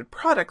on selected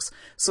products,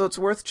 so it's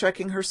worth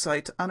checking her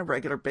site on a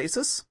regular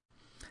basis.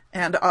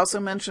 And also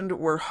mentioned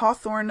were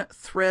Hawthorne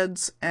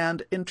Threads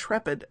and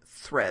Intrepid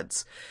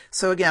Threads.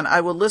 So again,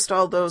 I will list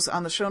all those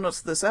on the show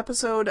notes of this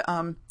episode.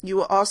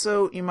 You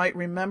might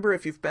remember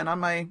if you've been on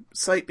my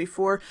site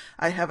before,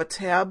 I have a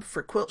tab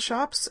for quilt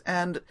shops,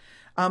 and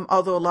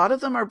Although a lot of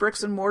them are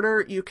bricks and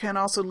mortar, you can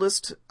also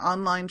list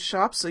online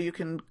shops, so you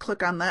can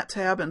click on that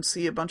tab and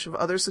see a bunch of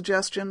other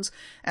suggestions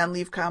and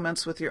leave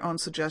comments with your own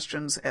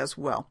suggestions as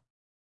well.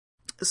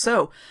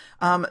 So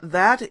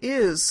that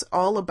is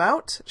all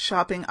about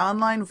shopping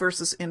online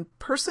versus in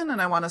person.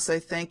 And I want to say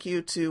thank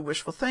you to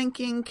Wishful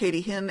Thanking,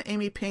 Katie Hinn,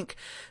 Amy Pink,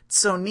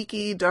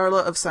 Soniki,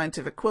 Darla of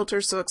Scientific Quilter,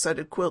 So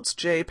Excited Quilts,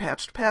 Jay,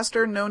 Patched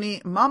Pastor, Noni,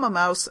 Mama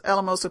Mouse,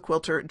 Alamosa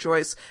Quilter,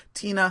 Joyce,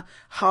 Tina,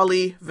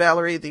 Holly,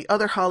 Valerie, the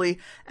other Holly,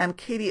 and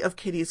Katie of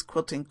Katie's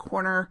Quilting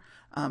Corner.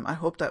 I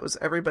hope that was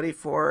everybody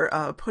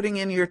for putting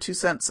in your 2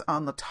 cents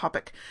on the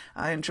topic.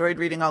 I enjoyed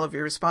reading all of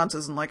your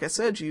responses, and like I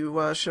said,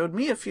 you showed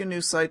me a few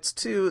new sites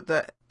too,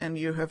 and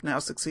you have now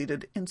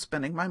succeeded in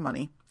spending my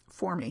money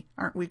for me.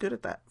 Aren't we good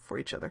at that for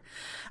each other?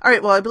 All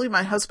right, well, I believe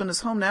my husband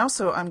is home now,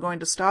 so I'm going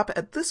to stop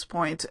at this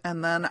point,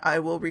 and then I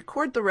will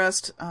record the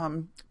rest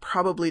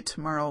probably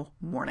tomorrow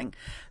morning.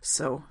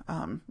 So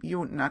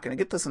you're not going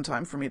to get this in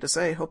time for me to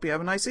say, hope you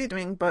have a nice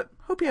evening, but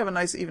hope you have a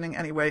nice evening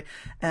anyway,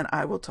 and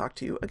I will talk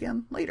to you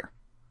again later.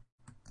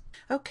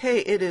 Okay,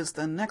 it is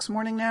the next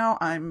morning now.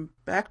 I'm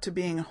back to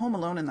being home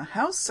alone in the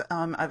house.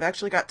 I've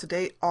actually got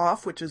today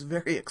off, which is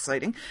very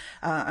exciting.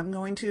 I'm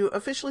going to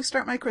officially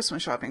start my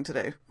Christmas shopping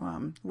today,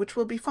 which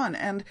will be fun.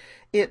 And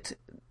it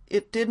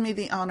did me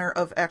the honor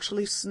of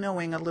actually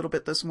snowing a little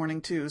bit this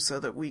morning too, so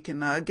that we can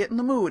get in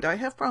the mood. I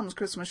have problems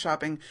Christmas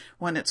shopping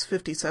when it's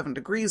 57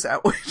 degrees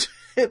out, which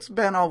it's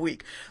been all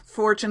week.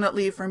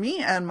 Fortunately for me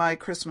and my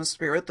Christmas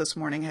spirit, this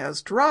morning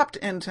has dropped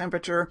in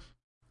temperature.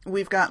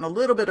 We've gotten a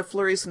little bit of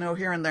flurry snow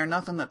here and there,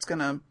 nothing that's going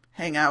to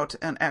hang out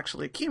and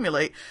actually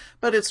accumulate,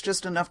 but it's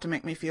just enough to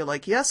make me feel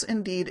like, yes,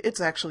 indeed, it's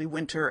actually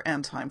winter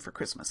and time for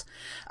Christmas.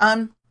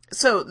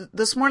 So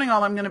this morning,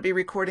 all I'm going to be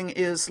recording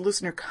is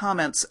listener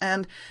comments,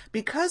 and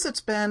because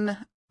it's been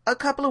a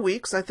couple of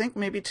weeks, I think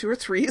maybe 2 or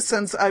 3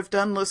 since I've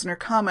done listener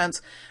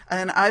comments,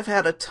 and I've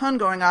had a ton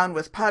going on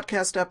with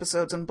podcast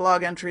episodes and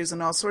blog entries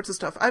and all sorts of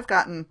stuff, I've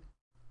gotten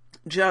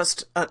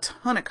just a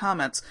ton of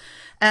comments.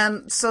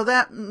 And so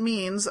that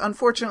means,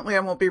 unfortunately,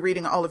 I won't be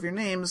reading all of your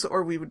names,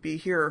 or we would be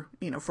here,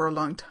 for a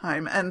long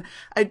time. And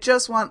I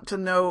just want to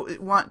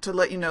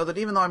let you know that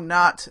even though I'm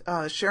not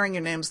sharing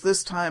your names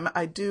this time,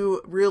 I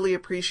do really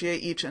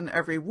appreciate each and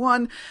every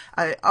one.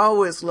 I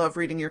always love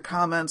reading your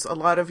comments. A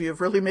lot of you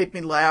have really made me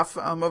laugh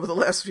over the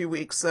last few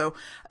weeks. So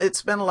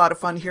it's been a lot of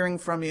fun hearing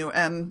from you,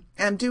 and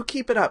do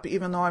keep it up,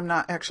 even though I'm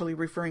not actually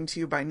referring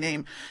to you by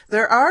name.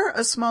 There are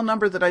a small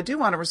number that I do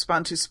want to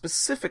respond to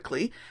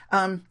specifically.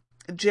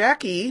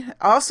 Jackie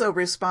also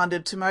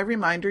responded to my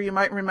reminder. You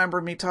might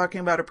remember me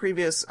talking about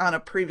on a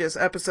previous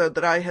episode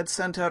that I had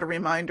sent out a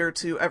reminder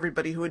to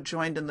everybody who had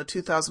joined in the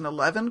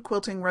 2011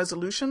 quilting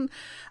resolution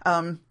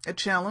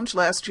challenge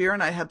last year,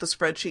 and I had the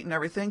spreadsheet and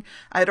everything.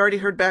 I had already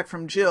heard back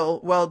from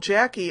Jill. Well,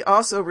 Jackie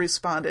also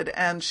responded,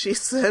 and she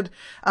said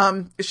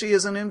she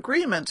is in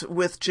agreement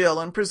with Jill,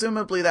 and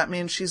presumably that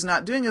means she's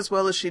not doing as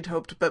well as she'd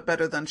hoped, but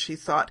better than she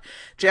thought.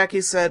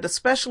 Jackie said,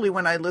 especially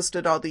when I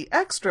listed all the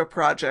extra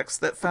projects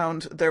that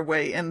found their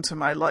way into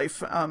my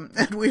life.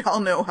 And we all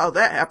know how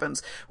that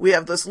happens. We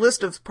have this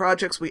list of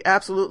projects we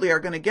absolutely are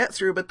going to get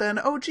through, but then,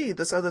 oh gee,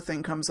 this other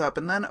thing comes up,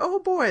 and then, oh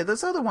boy,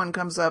 this other one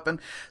comes up, and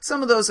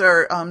some of those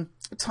are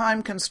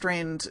time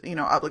constrained,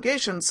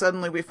 obligations.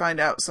 Suddenly we find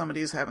out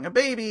somebody's having a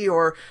baby,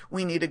 or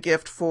we need a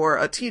gift for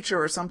a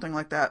teacher or something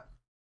like that.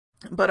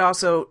 But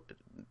also,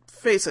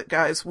 face it,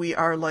 guys, we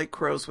are like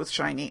crows with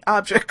shiny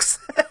objects.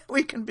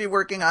 We can be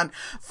working on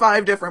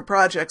 5 different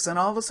projects, and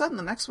all of a sudden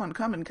the next one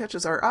comes and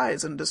catches our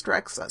eyes and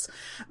distracts us.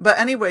 But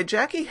anyway,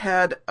 Jackie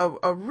had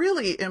a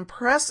really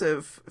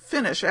impressive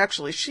finish.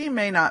 Actually, she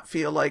may not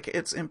feel like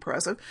it's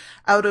impressive.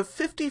 Out of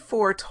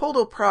 54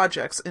 total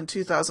projects in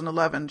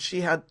 2011,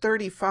 she had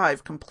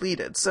 35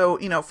 completed. So,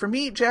 for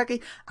me,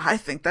 Jackie, I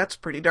think that's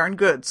pretty darn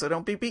good. So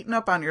don't be beating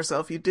up on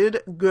yourself. You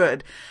did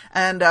good.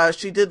 And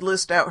she did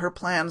list out her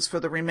plans for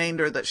the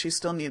remainder that she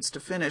still needs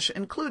to finish,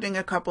 including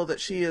a couple that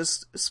she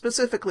is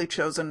specifically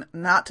chosen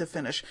not to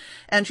finish.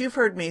 And you've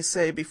heard me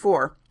say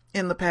before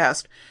in the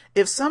past,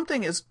 if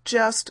something is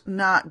just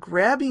not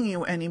grabbing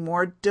you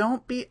anymore,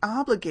 don't be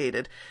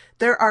obligated.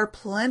 There are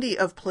plenty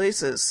of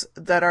places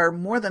that are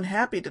more than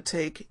happy to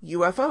take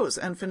UFOs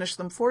and finish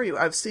them for you.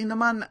 I've seen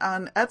them on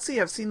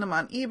Etsy. I've seen them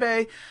on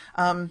eBay.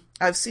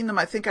 I've seen them,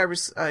 I think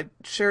I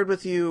shared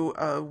with you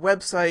a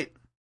website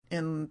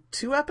in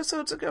 2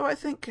 episodes ago, I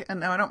think, and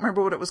now I don't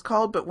remember what it was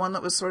called, but one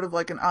that was sort of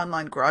like an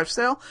online garage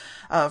sale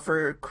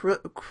for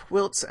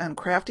quilts and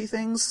crafty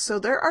things. So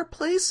there are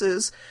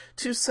places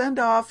to send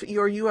off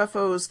your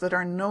UFOs that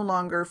are no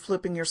longer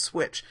flipping your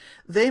switch.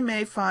 They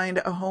may find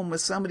a home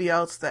with somebody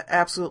else that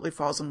absolutely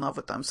falls in love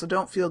with them. So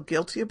don't feel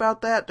guilty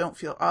about that. Don't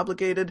feel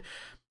obligated.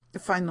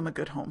 Find them a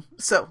good home.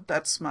 So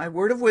that's my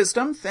word of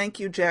wisdom. Thank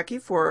you, Jackie,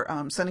 for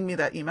sending me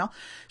that email.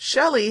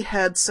 Shelley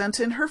had sent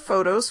in her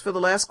photos for the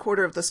last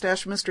quarter of the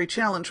Stash Mystery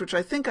Challenge, which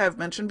I think I've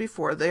mentioned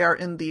before. They are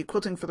in the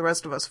Quilting for the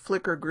Rest of Us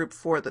Flickr group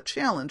for the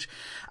challenge.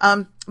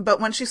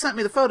 But when she sent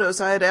me the photos,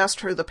 I had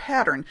asked her the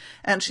pattern,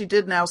 and she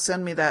did now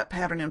send me that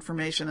pattern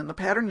information. And the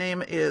pattern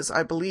name is,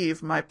 I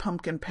believe, My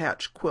Pumpkin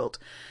Patch Quilt.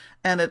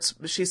 and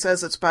she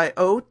says it's by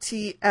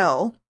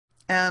OTL,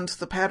 and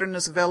the pattern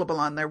is available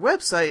on their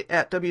website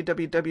at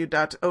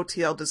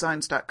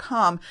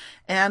www.otldesigns.com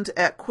and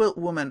at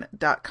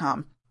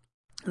quiltwoman.com.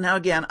 Now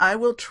again, I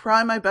will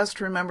try my best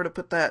to remember to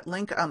put that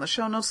link on the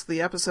show notes of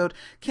the episode.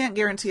 Can't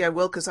guarantee I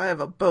will because I have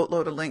a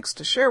boatload of links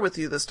to share with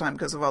you this time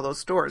because of all those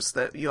stores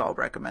that you all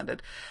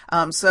recommended.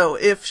 So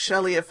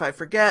if I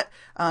forget,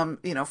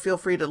 feel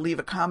free to leave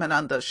a comment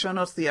on the show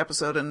notes of the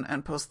episode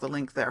and post the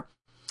link there.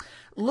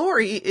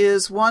 Lori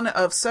is one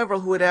of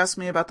several who had asked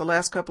me about the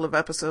last couple of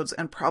episodes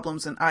and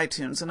problems in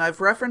iTunes, and I've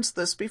referenced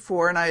this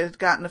before, and I had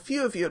gotten a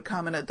few of you had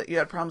commented that you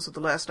had problems with the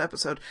last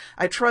episode.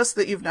 I trust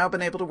that you've now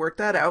been able to work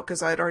that out,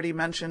 because I had already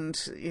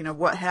mentioned,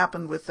 what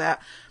happened with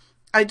that.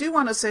 I do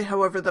want to say,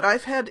 however, that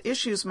I've had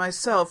issues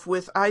myself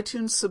with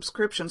iTunes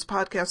subscriptions,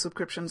 podcast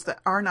subscriptions that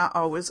are not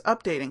always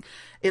updating.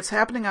 It's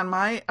happening on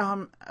my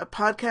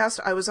podcast.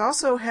 I was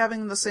also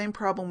having the same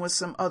problem with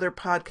some other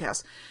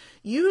podcasts.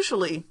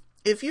 Usually,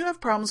 if you have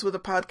problems with a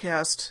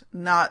podcast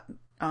not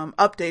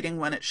updating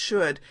when it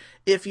should,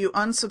 if you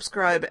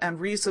unsubscribe and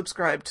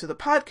resubscribe to the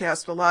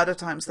podcast, a lot of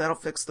times that'll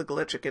fix the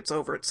glitch. It gets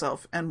over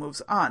itself and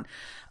moves on.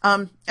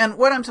 And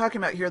what I'm talking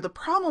about here, the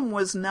problem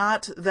was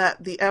not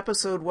that the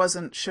episode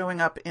wasn't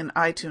showing up in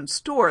iTunes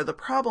Store. The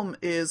problem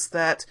is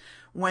that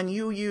when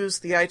you use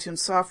the iTunes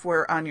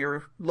software on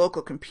your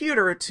local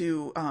computer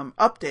to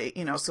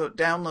update, so it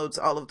downloads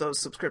all of those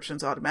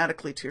subscriptions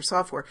automatically to your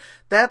software,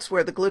 that's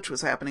where the glitch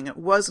was happening. It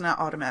was not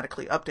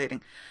automatically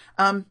updating.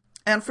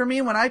 And for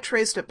me, when I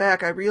traced it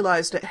back, I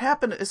realized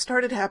it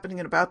started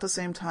happening at about the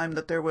same time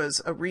that there was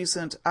a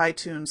recent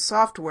iTunes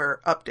software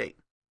update.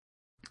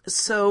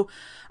 So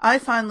I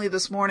finally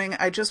this morning,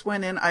 I just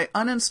went in, I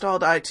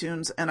uninstalled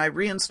iTunes and I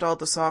reinstalled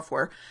the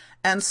software,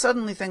 and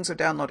suddenly things are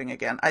downloading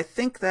again. I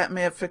think that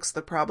may have fixed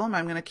the problem.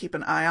 I'm going to keep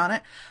an eye on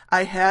it.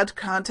 I had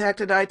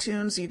contacted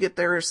iTunes. You get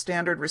their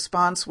standard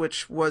response,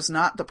 which was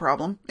not the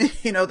problem.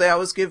 They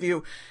always give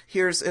you,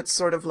 it's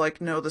sort of like,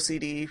 no, the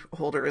CD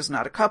holder is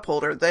not a cup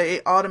holder.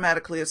 They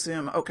automatically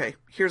assume, okay,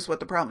 here's what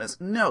the problem is.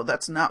 No,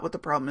 that's not what the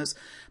problem is.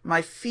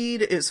 My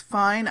feed is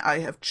fine. I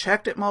have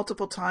checked it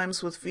multiple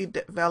times with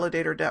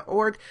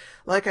feedvalidator.org.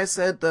 Like I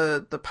said,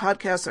 the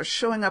podcasts are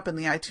showing up in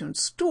the iTunes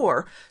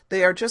store.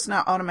 They are just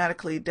not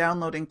automatically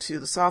downloading to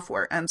the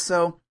software. And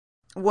so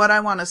what I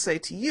want to say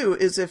to you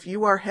is if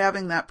you are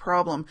having that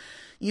problem,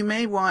 you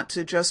may want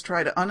to just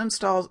try to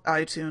uninstall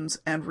iTunes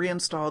and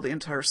reinstall the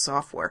entire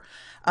software.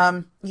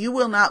 You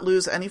will not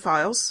lose any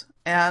files,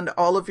 and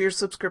all of your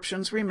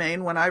subscriptions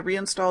remain. When I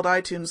reinstalled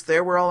iTunes,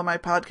 there were all of my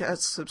podcast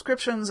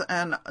subscriptions,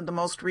 and the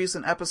most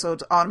recent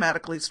episodes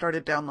automatically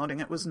started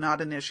downloading. It was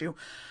not an issue.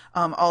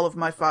 All of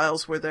my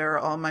files were there,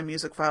 all my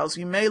music files.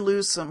 You may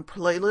lose some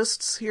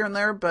playlists here and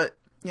there, but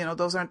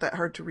those aren't that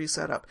hard to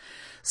reset up.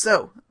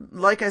 So,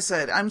 like I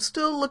said, I'm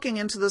still looking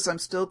into this. I'm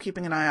still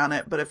keeping an eye on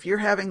it. But if you're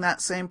having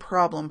that same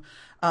problem,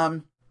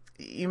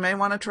 you may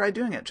want to try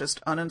doing it.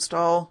 Just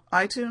uninstall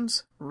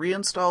iTunes,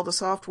 reinstall the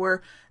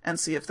software, and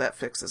see if that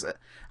fixes it.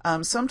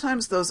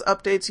 Sometimes those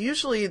updates,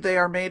 usually they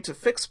are made to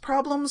fix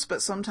problems,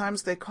 but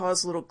sometimes they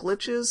cause little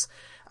glitches.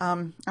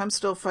 I'm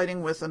still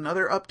fighting with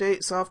another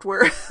update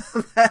software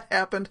that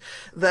happened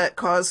that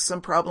caused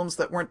some problems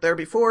that weren't there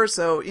before.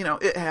 So,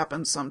 it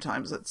happens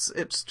sometimes.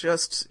 It's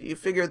just, you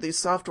figure these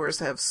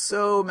softwares have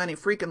so many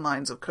freaking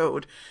lines of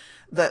code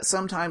that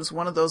sometimes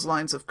one of those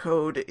lines of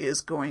code is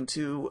going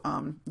to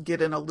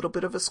get in a little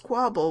bit of a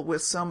squabble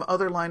with some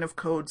other line of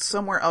code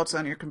somewhere else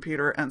on your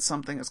computer, and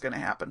something is going to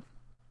happen.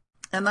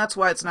 And that's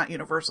why it's not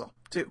universal,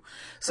 too.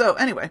 So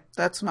anyway,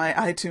 that's my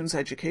iTunes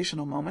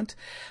educational moment.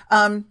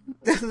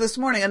 This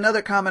morning,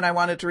 another comment I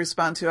wanted to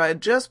respond to. I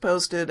had just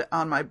posted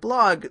on my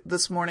blog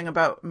this morning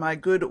about my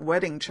good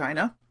wedding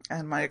china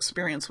and my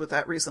experience with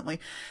that recently.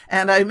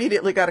 And I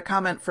immediately got a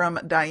comment from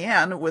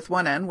Diane with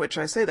one N, which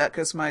I say that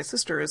because my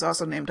sister is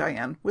also named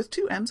Diane with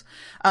two N's.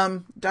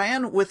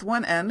 Diane with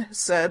one N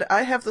said,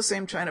 I have the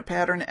same china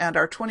pattern and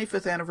our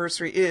 25th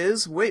anniversary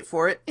is, wait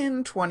for it,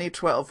 in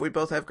 2012. We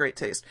both have great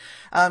taste.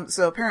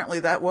 So apparently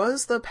that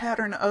was the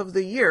pattern of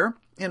the year.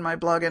 In my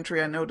blog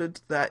entry, I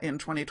noted that in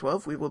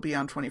 2012, we will be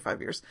on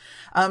 25 years.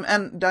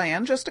 And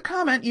Diane, just a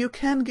comment, you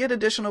can get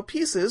additional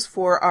pieces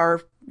for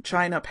our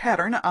china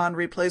pattern on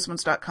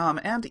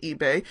replacements.com and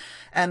eBay.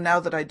 And now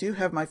that I do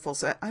have my full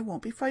set, I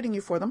won't be fighting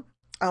you for them.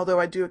 Although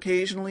I do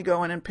occasionally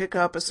go in and pick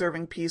up a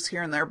serving piece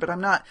here and there, but I'm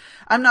not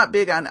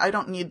big on, I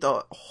don't need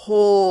the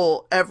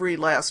whole, every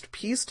last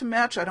piece to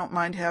match. I don't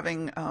mind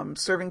having,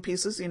 serving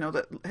pieces,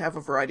 that have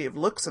a variety of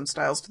looks and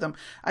styles to them.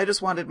 I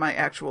just wanted my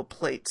actual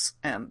plates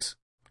and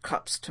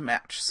cups to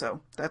match.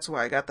 So that's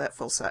why I got that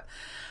full set.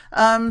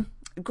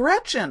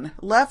 Gretchen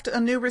left a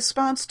new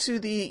response to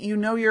the You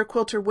Know You're a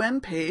Quilter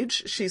When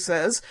page. She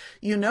says,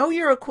 you know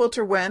you're a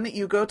quilter when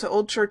you go to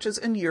old churches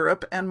in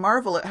Europe and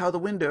marvel at how the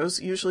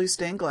windows, usually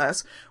stained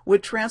glass,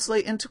 would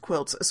translate into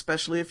quilts,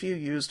 especially if you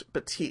used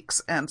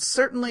batiks. And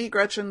certainly,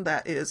 Gretchen,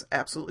 that is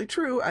absolutely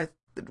true. I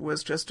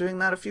was just doing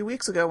that a few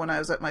weeks ago when I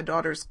was at my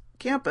daughter's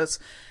campus,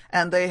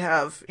 and they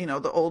have,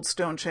 the old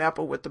stone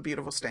chapel with the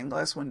beautiful stained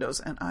glass windows,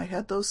 and I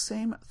had those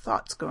same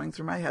thoughts going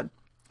through my head.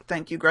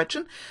 Thank you,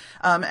 Gretchen.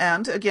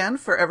 And again,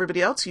 for everybody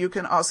else, you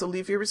can also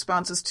leave your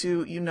responses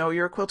to You Know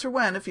You're a Quilter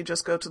When if you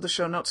just go to the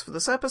show notes for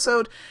this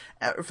episode,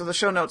 for the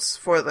show notes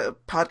for the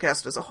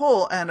podcast as a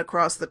whole, and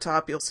across the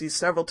top you'll see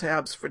several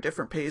tabs for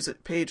different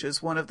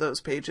pages. One of those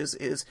pages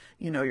is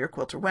You Know You're a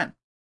Quilter When.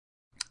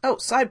 Oh,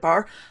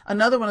 sidebar,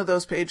 another one of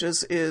those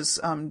pages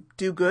is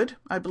Do Good,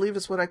 I believe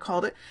is what I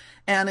called it.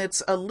 And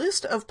it's a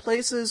list of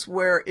places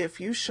where if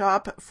you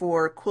shop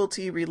for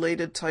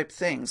quilty-related type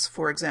things,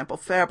 for example,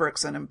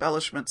 fabrics and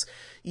embellishments,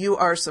 you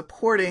are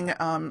supporting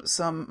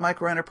some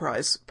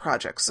microenterprise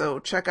projects. So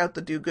check out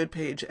the Do Good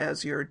page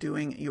as you're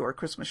doing your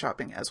Christmas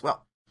shopping as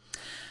well.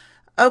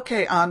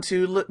 Okay, on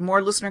to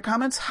more listener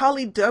comments.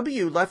 Holly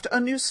W. left a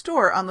new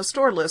store on the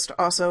store list,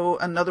 also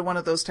another one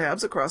of those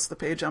tabs across the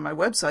page on my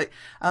website.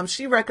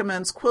 She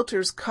recommends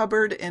Quilter's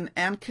Cupboard in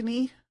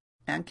Ankeny,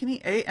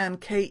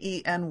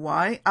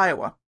 A-N-K-E-N-Y,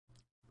 Iowa.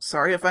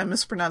 Sorry if I'm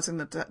mispronouncing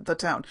the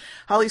town.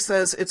 Holly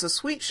says it's a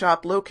sweet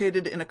shop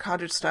located in a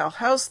cottage-style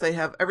house. They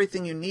have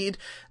everything you need.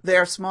 They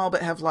are small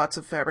but have lots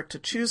of fabric to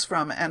choose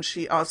from. And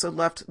she also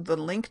left the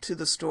link to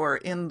the store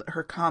in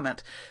her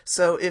comment.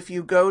 So if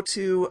you go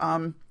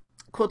to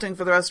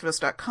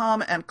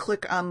quiltingfortherestofus.com and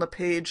click on the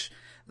page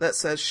that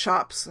says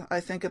shops, I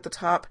think at the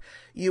top,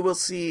 you will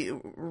see,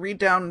 read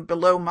down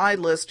below my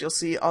list, you'll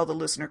see all the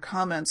listener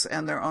comments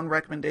and their own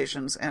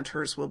recommendations, and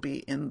hers will be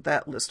in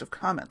that list of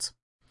comments.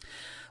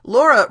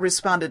 Laura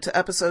responded to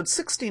episode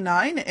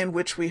 69, in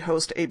which we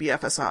host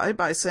ABFSI,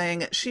 by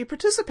saying she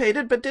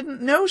participated but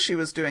didn't know she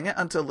was doing it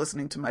until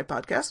listening to my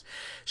podcast.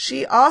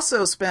 She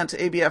also spent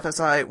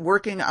ABFSI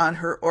working on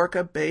her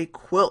Orca Bay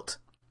quilt.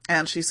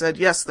 And she said,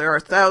 yes, there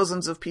are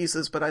thousands of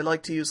pieces, but I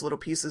like to use little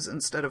pieces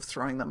instead of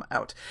throwing them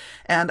out.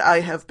 And I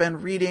have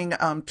been reading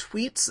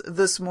tweets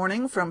this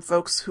morning from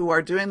folks who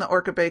are doing the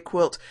Orca Bay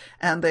quilt,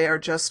 and they are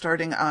just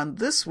starting on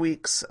this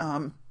month.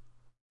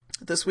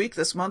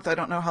 I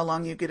don't know how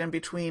long you get in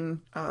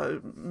between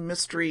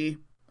mystery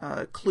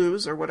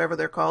clues or whatever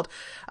they're called.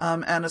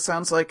 And it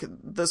sounds like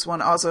this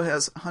one also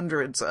has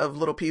hundreds of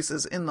little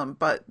pieces in them.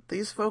 But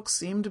these folks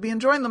seem to be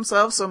enjoying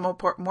themselves, so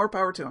more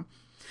power to them.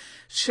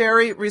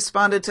 Sherry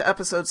responded to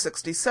episode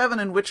 67,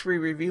 in which we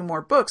review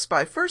more books,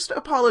 by first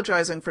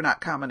apologizing for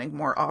not commenting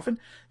more often.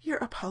 Your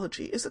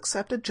apology is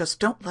accepted. Just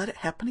don't let it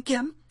happen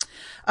again.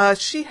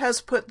 She has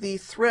put the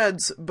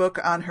Threads book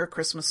on her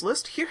Christmas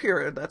list.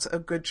 Here, that's a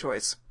good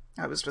choice.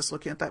 I was just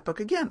looking at that book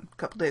again a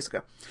couple days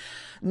ago.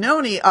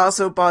 Noni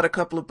also bought a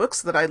couple of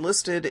books that I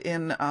listed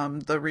in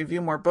the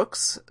Review More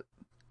Books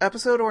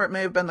episode, or it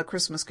may have been the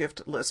Christmas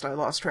gift list. I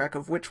lost track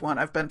of which one.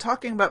 I've been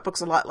talking about books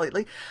a lot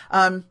lately.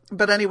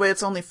 But anyway,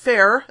 it's only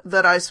fair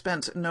that I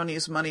spent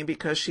Noni's money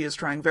because she is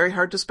trying very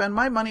hard to spend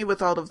my money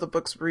with all of the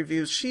books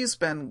reviews she's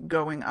been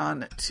going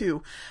on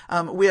too.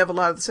 We have a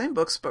lot of the same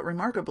books, but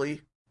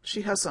remarkably,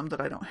 she has some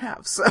that I don't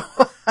have. So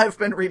I've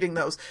been reading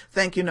those.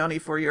 Thank you, Noni,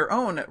 for your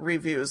own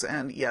reviews.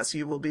 And yes,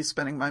 you will be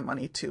spending my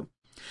money too.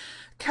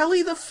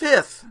 Kelly the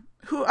Fifth,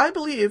 who I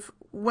believe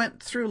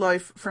went through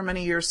life for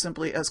many years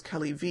simply as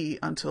Kelly V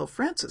until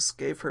Frances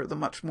gave her the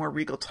much more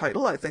regal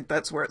title. I think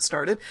that's where it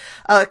started.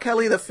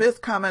 Kelly the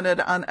Fifth commented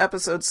on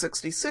episode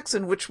 66,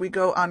 in which we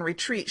go on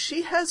retreat.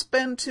 She has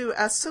been to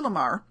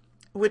Asilomar,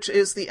 which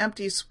is the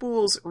Empty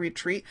Spools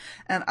retreat,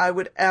 and I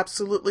would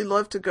absolutely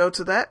love to go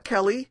to that.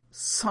 Kelly,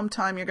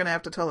 sometime you're going to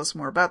have to tell us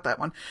more about that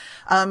one.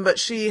 But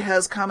she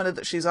has commented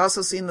that she's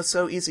also seen the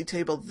Sew Easy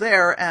table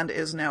there and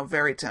is now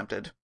very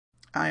tempted.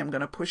 I am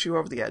going to push you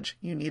over the edge.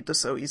 You need the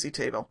Sew Easy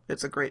table.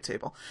 It's a great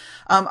table.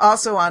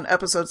 Also on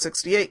episode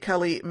 68,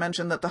 Kelly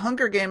mentioned that the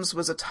Hunger Games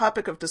was a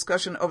topic of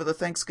discussion over the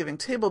Thanksgiving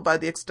table by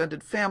the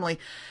extended family.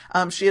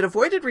 She had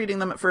avoided reading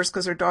them at first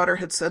because her daughter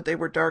had said they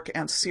were dark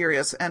and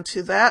serious. And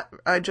to that,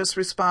 I just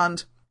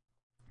respond,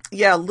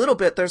 yeah, a little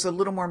bit. There's a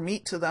little more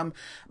meat to them,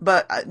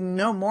 but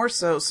no more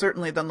so,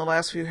 certainly, than the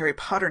last few Harry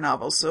Potter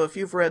novels. So if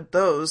you've read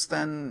those,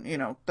 then, you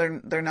know,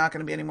 they're not going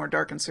to be any more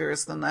dark and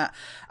serious than that.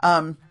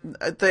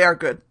 They are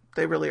good.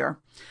 They really are.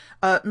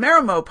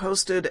 Marimo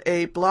posted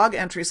a blog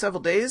entry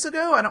several days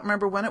ago, I don't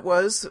remember when it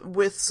was,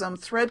 with some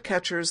thread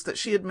catchers that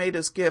she had made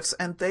as gifts,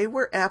 and they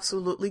were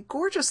absolutely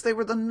gorgeous. They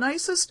were the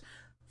nicest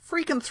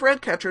freaking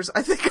thread catchers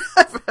I think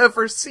I've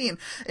ever seen.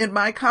 In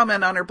my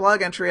comment on her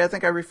blog entry, I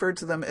think I referred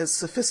to them as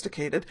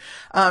sophisticated.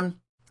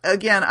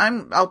 Again,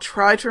 I'll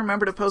try to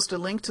remember to post a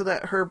link to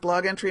her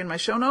blog entry in my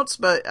show notes,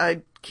 but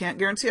I can't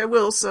guarantee I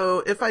will.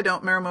 So if I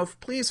don't, Marimo,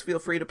 please feel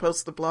free to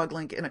post the blog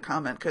link in a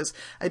comment, because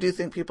I do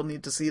think people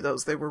need to see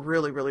those. They were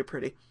really, really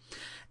pretty.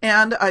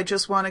 And I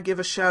just want to give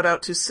a shout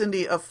out to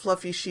Cindy of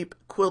Fluffy Sheep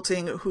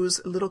Quilting, whose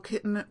little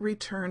kitten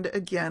returned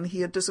again.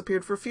 He had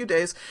disappeared for a few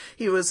days.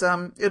 He was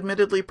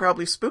admittedly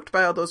probably spooked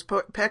by all those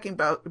packing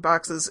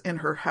boxes in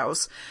her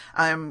house.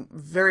 I'm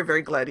very,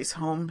 very glad he's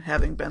home.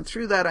 Having been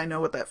through that, I know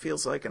what that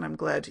feels like, and I'm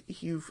glad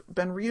you've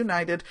been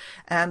reunited,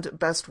 and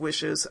best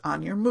wishes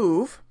on your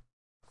move.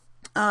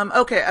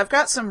 Okay, I've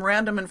got some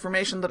random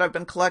information that I've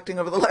been collecting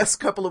over the last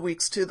couple of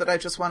weeks, too, that I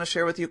just want to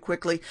share with you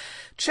quickly.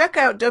 Check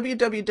out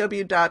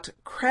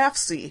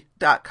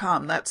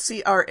www.craftsy.com. That's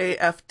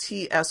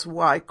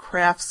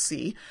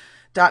Craftsy,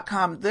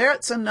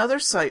 That's another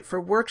site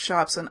for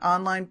workshops and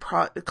online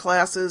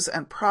classes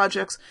and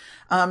projects.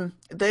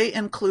 They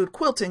include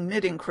quilting,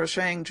 knitting,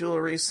 crocheting,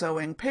 jewelry,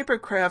 sewing, paper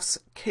crafts,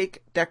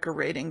 cake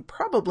decorating,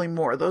 probably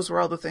more. Those were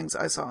all the things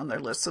I saw on their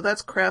list. So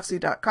that's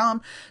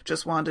craftsy.com.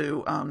 Just wanted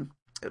to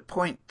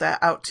point that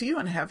out to you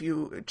and have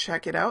you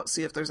check it out,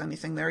 see if there's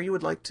anything there you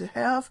would like to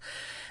have.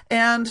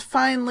 And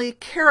finally,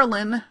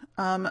 Carolyn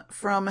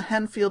from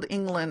Henfield,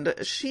 England.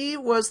 She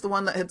was the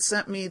one that had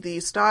sent me the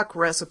stock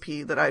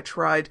recipe that I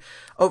tried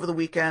over the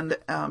weekend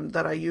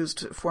that I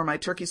used for my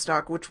turkey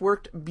stock, which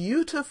worked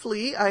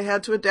beautifully. I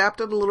had to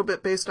adapt it a little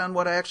bit based on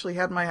what I actually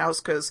had in my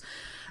house because,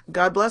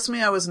 God bless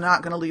me, I was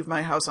not going to leave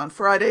my house on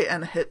Friday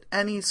and hit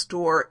any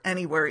store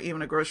anywhere,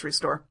 even a grocery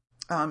store.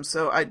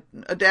 So I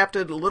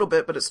adapted a little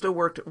bit, but it still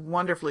worked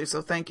wonderfully.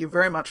 So thank you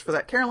very much for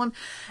that, Carolyn.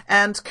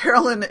 And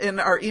Carolyn, in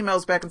our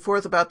emails back and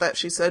forth about that,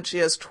 she said she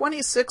has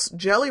 26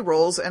 jelly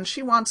rolls and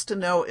she wants to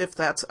know if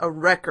that's a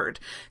record.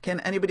 Can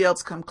anybody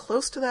else come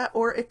close to that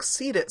or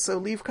exceed it? So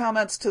leave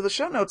comments to the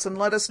show notes and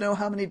let us know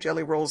how many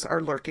jelly rolls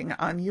are lurking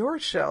on your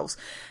shelves.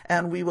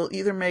 And we will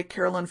either make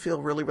Carolyn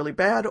feel really, really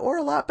bad or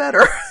a lot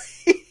better.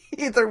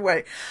 Either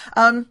way.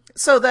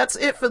 So that's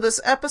it for this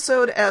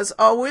episode. As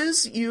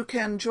always, you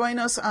can join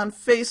us on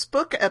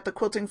Facebook at the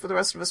Quilting for the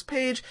Rest of Us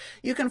page.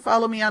 You can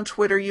follow me on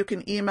Twitter. You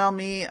can email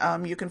me.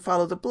 You can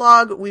follow the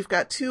blog. We've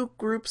got 2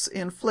 groups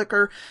in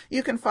Flickr.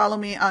 You can follow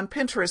me on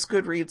Pinterest,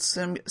 Goodreads,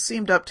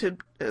 Seamed Up to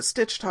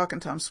Stitch Talk,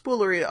 and Tom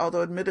Spoolery,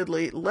 although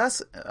admittedly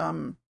less...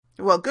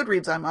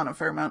 Goodreads I'm on a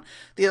fair amount.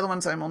 The other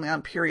ones I'm only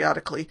on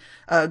periodically.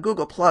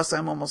 Google Plus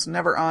I'm almost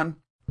never on.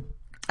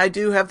 I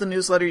do have the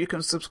newsletter you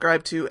can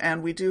subscribe to,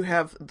 and we do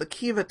have the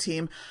Kiva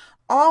team.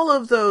 All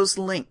of those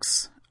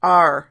links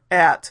are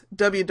at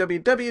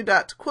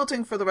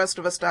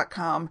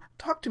www.quiltingfortherestofus.com.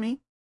 Talk to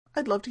me.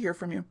 I'd love to hear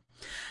from you.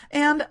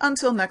 And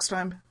until next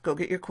time, go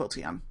get your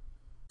quilty on.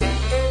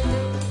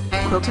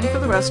 Quilting for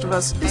the Rest of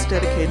Us is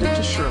dedicated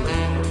to Shirley.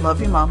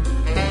 Love you, Mom.